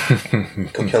here? Go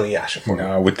kill Inuyasha for me.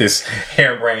 With this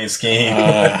harebrained scheme.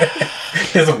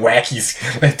 There's a wacky.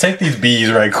 Let's take these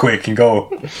bees right quick and go.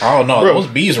 Oh no, those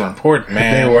bees were important,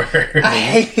 man. They were. I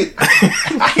hate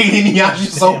Inuyasha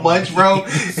so much, bro.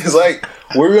 It's like,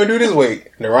 what are we gonna do this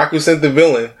week? Naraku sent the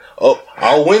villain. Oh,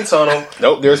 I'll wince on him.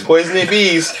 Nope, there's poisonous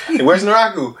bees. Where's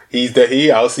Naraku? He's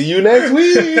I'll see you next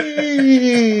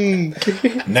week.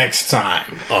 Next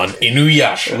time on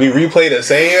Inuyasha. We replay the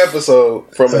same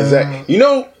episode from exact. You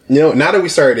know, now that we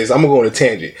started this, I'm gonna go on a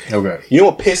tangent. Okay. You know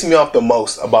what pissed me off the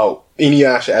most about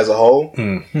Inuyasha as a whole?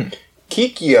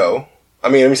 Kikyo,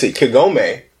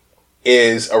 Kagome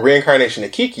is a reincarnation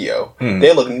of Kikyo.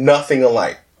 They look nothing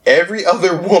alike. Every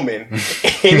other woman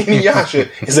in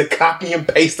Inuyasha is a copy and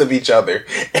paste of each other.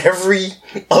 Every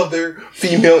other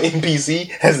female NPC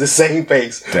has the same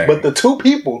face. Dang. But the two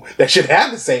people that should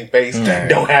have the same face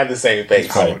don't have the same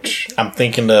face. Ouch. I'm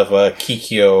thinking of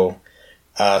Kikyo,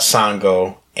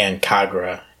 Sango, and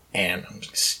Kagura. And I'm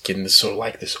just getting this sort of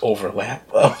like this overlap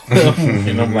of them.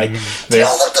 And I'm like, they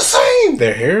all look the same.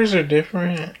 Their hairs are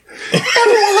different.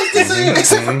 Everyone looks the same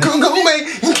except for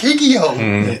Kagome and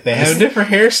Kikyo. They have different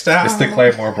hairstyles. It's the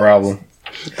Claymore problem.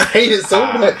 I hate it so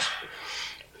much.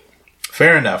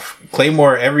 Fair enough.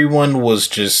 Claymore, everyone was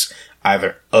just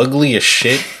either ugly as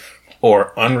shit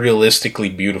or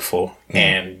unrealistically beautiful.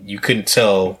 And you couldn't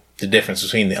tell the difference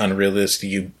between the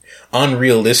unrealistically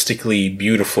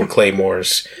beautiful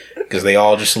Claymores because they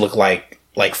all just look like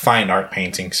fine art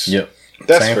paintings. Yep.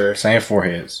 That's fair. Same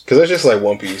foreheads. Because that's just like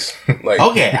One Piece. Like,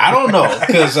 okay, I don't know.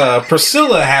 Because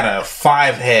Priscilla had a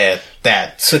 5 head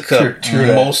that took up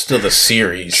most of the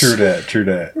series. True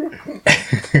that.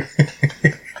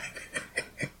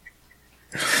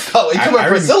 Oh, you come at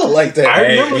Priscilla like that.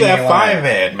 I remember that 5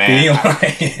 head, man.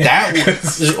 That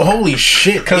was holy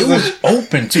shit. It was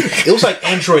open too. It was like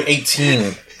Android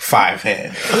 18 5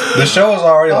 head. The show was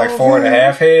already like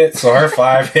 4.5 heads, so her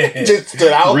 5 head just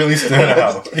stood out. Really stood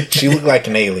out. She looked like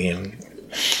an alien.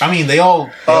 I mean, they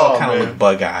all kind of look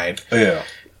bug eyed. Yeah.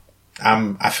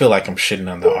 I feel like I'm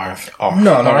shitting on the Arthur.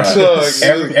 No.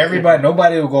 Everybody,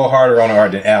 nobody will go harder on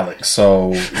art than Alex.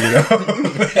 So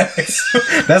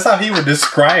that's how he would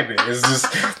describe it. It's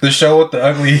just the show with the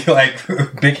ugly, like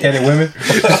big-headed women.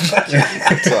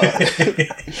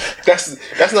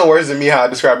 That's no worse than me how I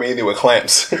describe anything with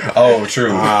clamps. Oh,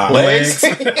 true. Legs.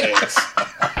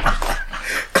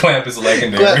 Clamp is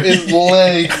legendary. Clamp is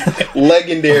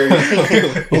legendary.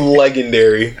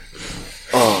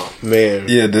 Oh man,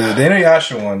 yeah. The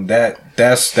Inuyasha one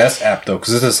that's apt though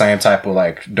because it's the same type of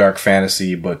like dark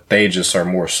fantasy, but they just are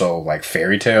more so like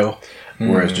fairy tale,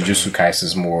 whereas Jujutsu Kaisen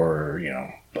is more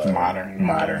modern.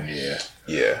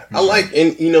 Yeah. I like,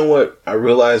 and you know what I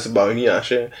realized about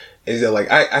Inuyasha is that like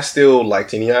I still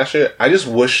liked Inuyasha. I just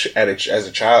wish as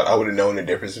a child I would have known the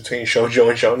difference between shoujo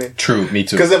and shonen. True, me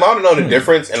too. Because if I would have known the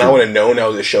difference and I would have known that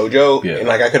was a shoujo and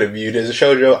like I could have viewed it as a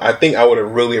shoujo, I think I would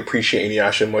have really appreciated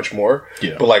Inuyasha much more.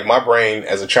 Yeah. But like my brain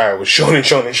as a child was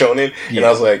shonen, and I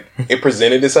was like, it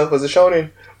presented itself as a shonen.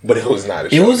 But it was not a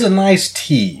shonen. It was a nice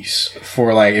tease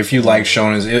for like if you like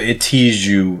shonens, it teased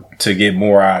you to get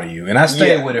more out of you. And I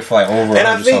stayed with it for like over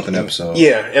 100-something episodes.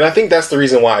 Yeah, and I think that's the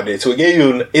reason why I did. So it gave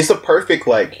you it's a perfect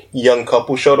like young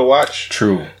couple show to watch.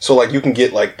 True. So like you can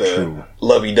get like the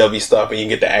lovey-dovey stuff and you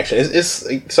get the action.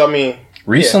 It's so I mean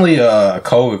recently a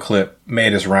COVID clip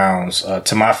made its rounds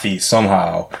to my feed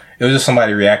somehow. It was just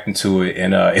somebody reacting to it,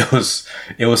 and it was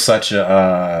such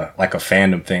a like a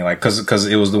fandom thing, like because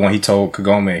it was the one he told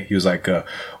Kagome. He was like,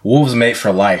 "Wolves mate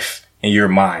for life, and you're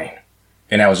mine."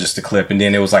 And that was just the clip, and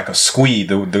then it was like a squeed.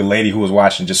 The lady who was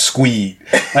watching just squeed,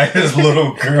 like this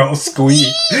little girl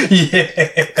squeed. Yeah,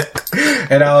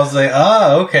 and I was like,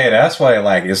 okay, that's why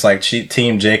like it's like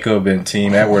Team Jacob and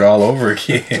Team Edward all over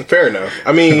again. Fair enough.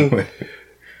 I mean.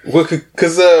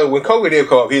 Because when Koga did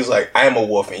come up, he was like, I am a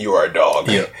wolf and you are a dog.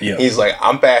 Yeah. He's like,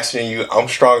 I'm faster than you, I'm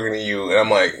stronger than you. And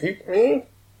I'm like,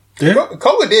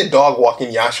 Koga did dog walk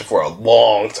Inuyasha for a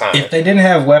long time. If they didn't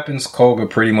have weapons, Koga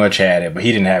pretty much had it, but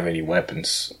he didn't have any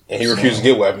weapons. And he refused to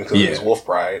get weapons because of his wolf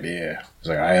pride. Yeah. He's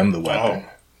like, I am the weapon.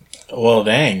 Oh. Well,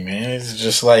 dang, man. It's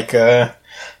just like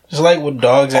what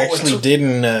dogs actually did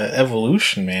in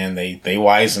evolution, man. They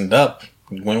wisened up,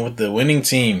 went with the winning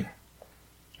team.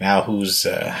 Now who's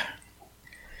an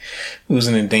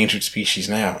endangered species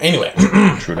now? Anyway.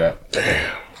 True that.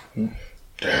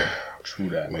 Damn. True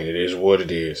that. I mean, it is what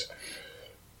it is.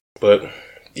 But,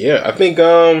 yeah, I think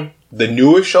the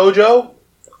newest shoujo,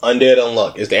 Undead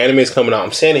Unluck, is the anime is coming out.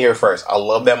 I'm saying it here first. I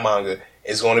love that manga.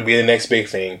 It's going to be the next big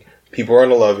thing. People are going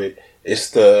to love it.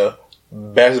 It's the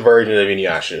best version of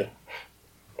Inuyasha.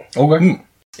 Okay.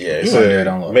 Yeah, it's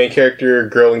a main character,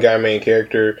 girl and guy main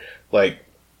character. Like,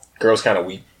 girl's kind of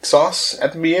weak sauce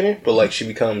at the beginning, but like she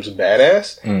becomes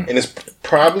badass, and it's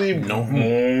probably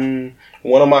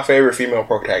one of my favorite female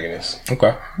protagonists.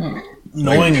 Okay,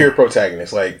 like pure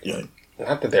protagonists. Like,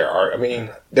 not that there are. I mean,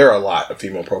 there are a lot of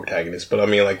female protagonists, but I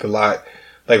mean, like a lot,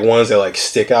 like ones that like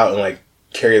stick out and like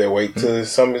carry their weight to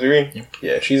some degree.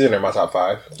 Yeah, she's in there, my top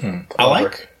 5.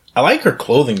 I like her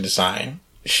clothing design.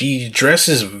 She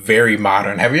dresses very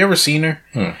modern. Have you ever seen her?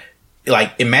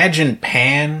 Like, imagine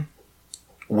Pan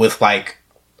with like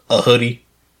a hoodie.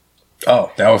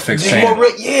 Oh, that would fix Pan.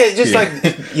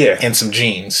 And some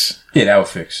jeans. Yeah, that would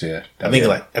fix. Yeah, I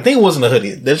think it wasn't a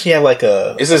hoodie. Does she have like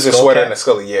a? It's just a sweater and a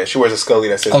scully. Yeah, she wears a scully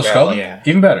that says. Oh, scully. Yeah,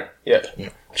 even better. Yeah,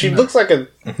 she looks like a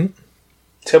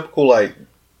typical like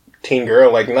teen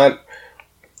girl. Like not.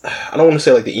 I don't want to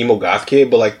say like the emo goth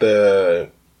kid, but like the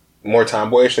more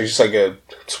tomboyish. Like just like a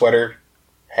sweater,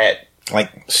 hat.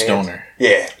 Like stoner.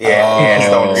 Yeah,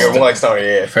 stoner. Yeah, more like stoner,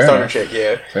 yeah. Fair stoner enough. Chick,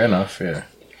 yeah. Fair enough, yeah.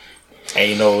 And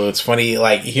you know, it's funny,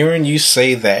 like, hearing you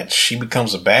say that she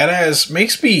becomes a badass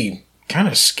makes me kind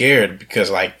of scared because,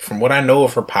 like, from what I know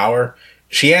of her power,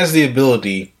 she has the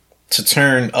ability to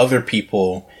turn other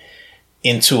people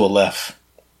into a Aleph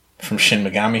from Shin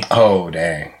Megami. Oh,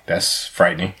 dang. That's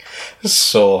frightening.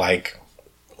 So, like,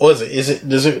 what is it?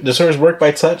 Does hers work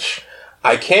by touch?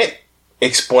 I can't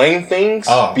explain things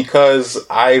because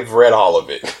I've read all of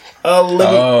it. I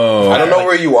don't know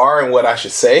where you are and what I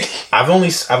should say. I've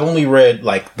only read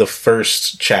like the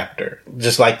first chapter,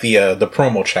 just like the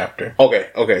promo chapter. Okay.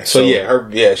 So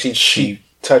she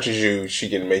touches you, she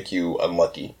can make you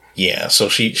unlucky. Yeah. So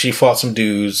she fought some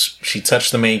dudes. She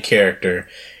touched the main character,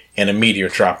 and a meteor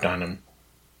dropped on him.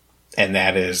 And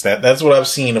that's what I've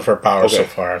seen of her power so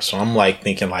far. So I'm like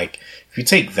thinking like if you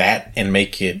take that and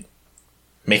make it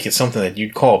something that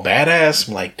you'd call badass,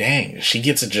 I'm like, dang, she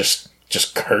gets to just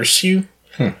curse you.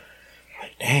 Like,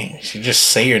 dang, she just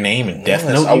say your name in Death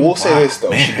Note. I will say this though,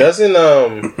 man. She doesn't.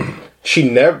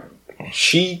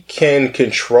 She can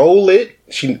control it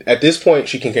she at this point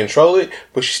she can control it,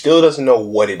 but she still doesn't know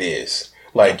what it is.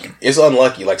 Like, it's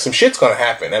unlucky. Like, some shit's gonna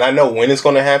happen, and I know when it's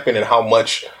gonna happen and how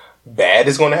much bad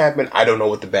is gonna happen. I don't know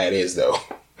what the bad is though.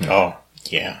 Oh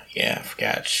yeah, I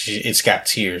forgot. It's got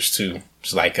tiers too.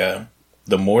 It's like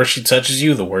the more she touches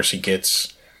you, the worse it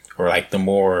gets, or like the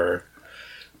more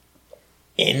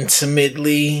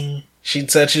intimately she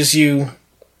touches you.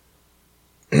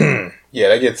 Yeah,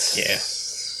 that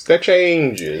gets that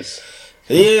changes.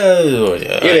 Yeah,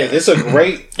 it is.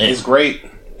 It's great.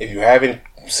 If you haven't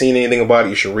seen anything about it,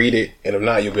 you should read it, and if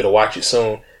not, you'll be able to watch it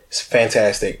soon. It's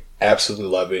fantastic. Absolutely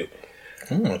love it.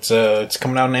 It's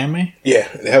coming out in anime. Yeah,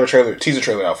 they have a teaser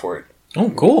trailer out for it. Oh,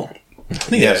 cool. I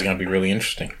think that's gonna be really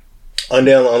interesting.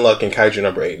 Undead Unluck and Kaiju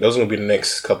number 8. Those are gonna be the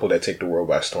next couple that take the world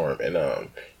by storm. And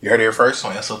you heard it here first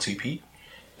on SLTP.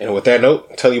 And with that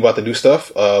note, tell you about the new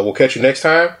stuff. We'll catch you next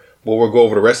time. We'll go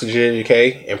over the rest of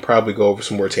JJK and probably go over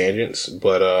some more tangents.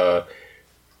 But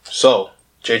so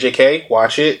JJK,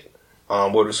 watch it.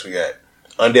 What else we got?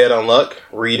 Undead Unluck,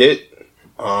 read it.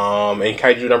 And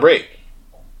Kaiju number 8.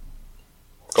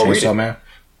 Go read it. Chainsaw Man.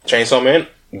 Chainsaw Man.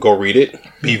 Go read it.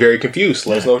 Be very confused.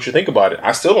 Let us know what you think about it.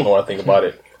 I still don't know what I think about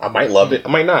it. I might love it. I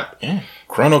might not. Yeah.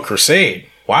 Chrono Crusade.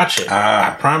 Watch it.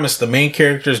 I promise the main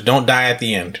characters don't die at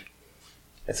the end.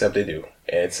 Except they do.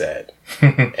 And it's sad.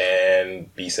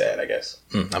 And be sad, I guess.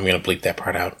 I'm going to bleep that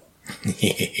part out.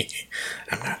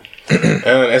 I'm not. And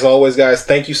as always, guys,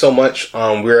 thank you so much.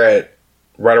 We're at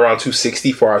right around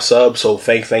 260 for our subs. So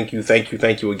thank you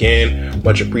again.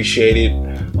 Much appreciated.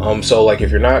 So like, if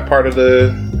you're not part of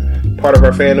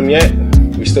our fandom yet,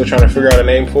 we're still trying to figure out a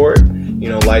name for it. You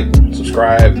know, like,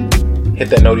 subscribe, hit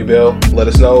that noti bell. Let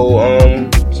us know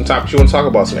some topics you want to talk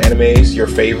about, some animes, your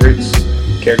favorites,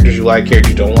 characters you like,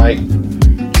 characters you don't like,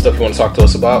 stuff you want to talk to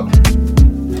us about.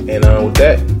 And with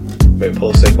that, maybe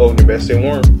pull a stay cold and your best stay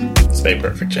warm. Stay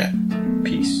perfect, chat.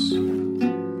 Peace.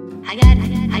 I got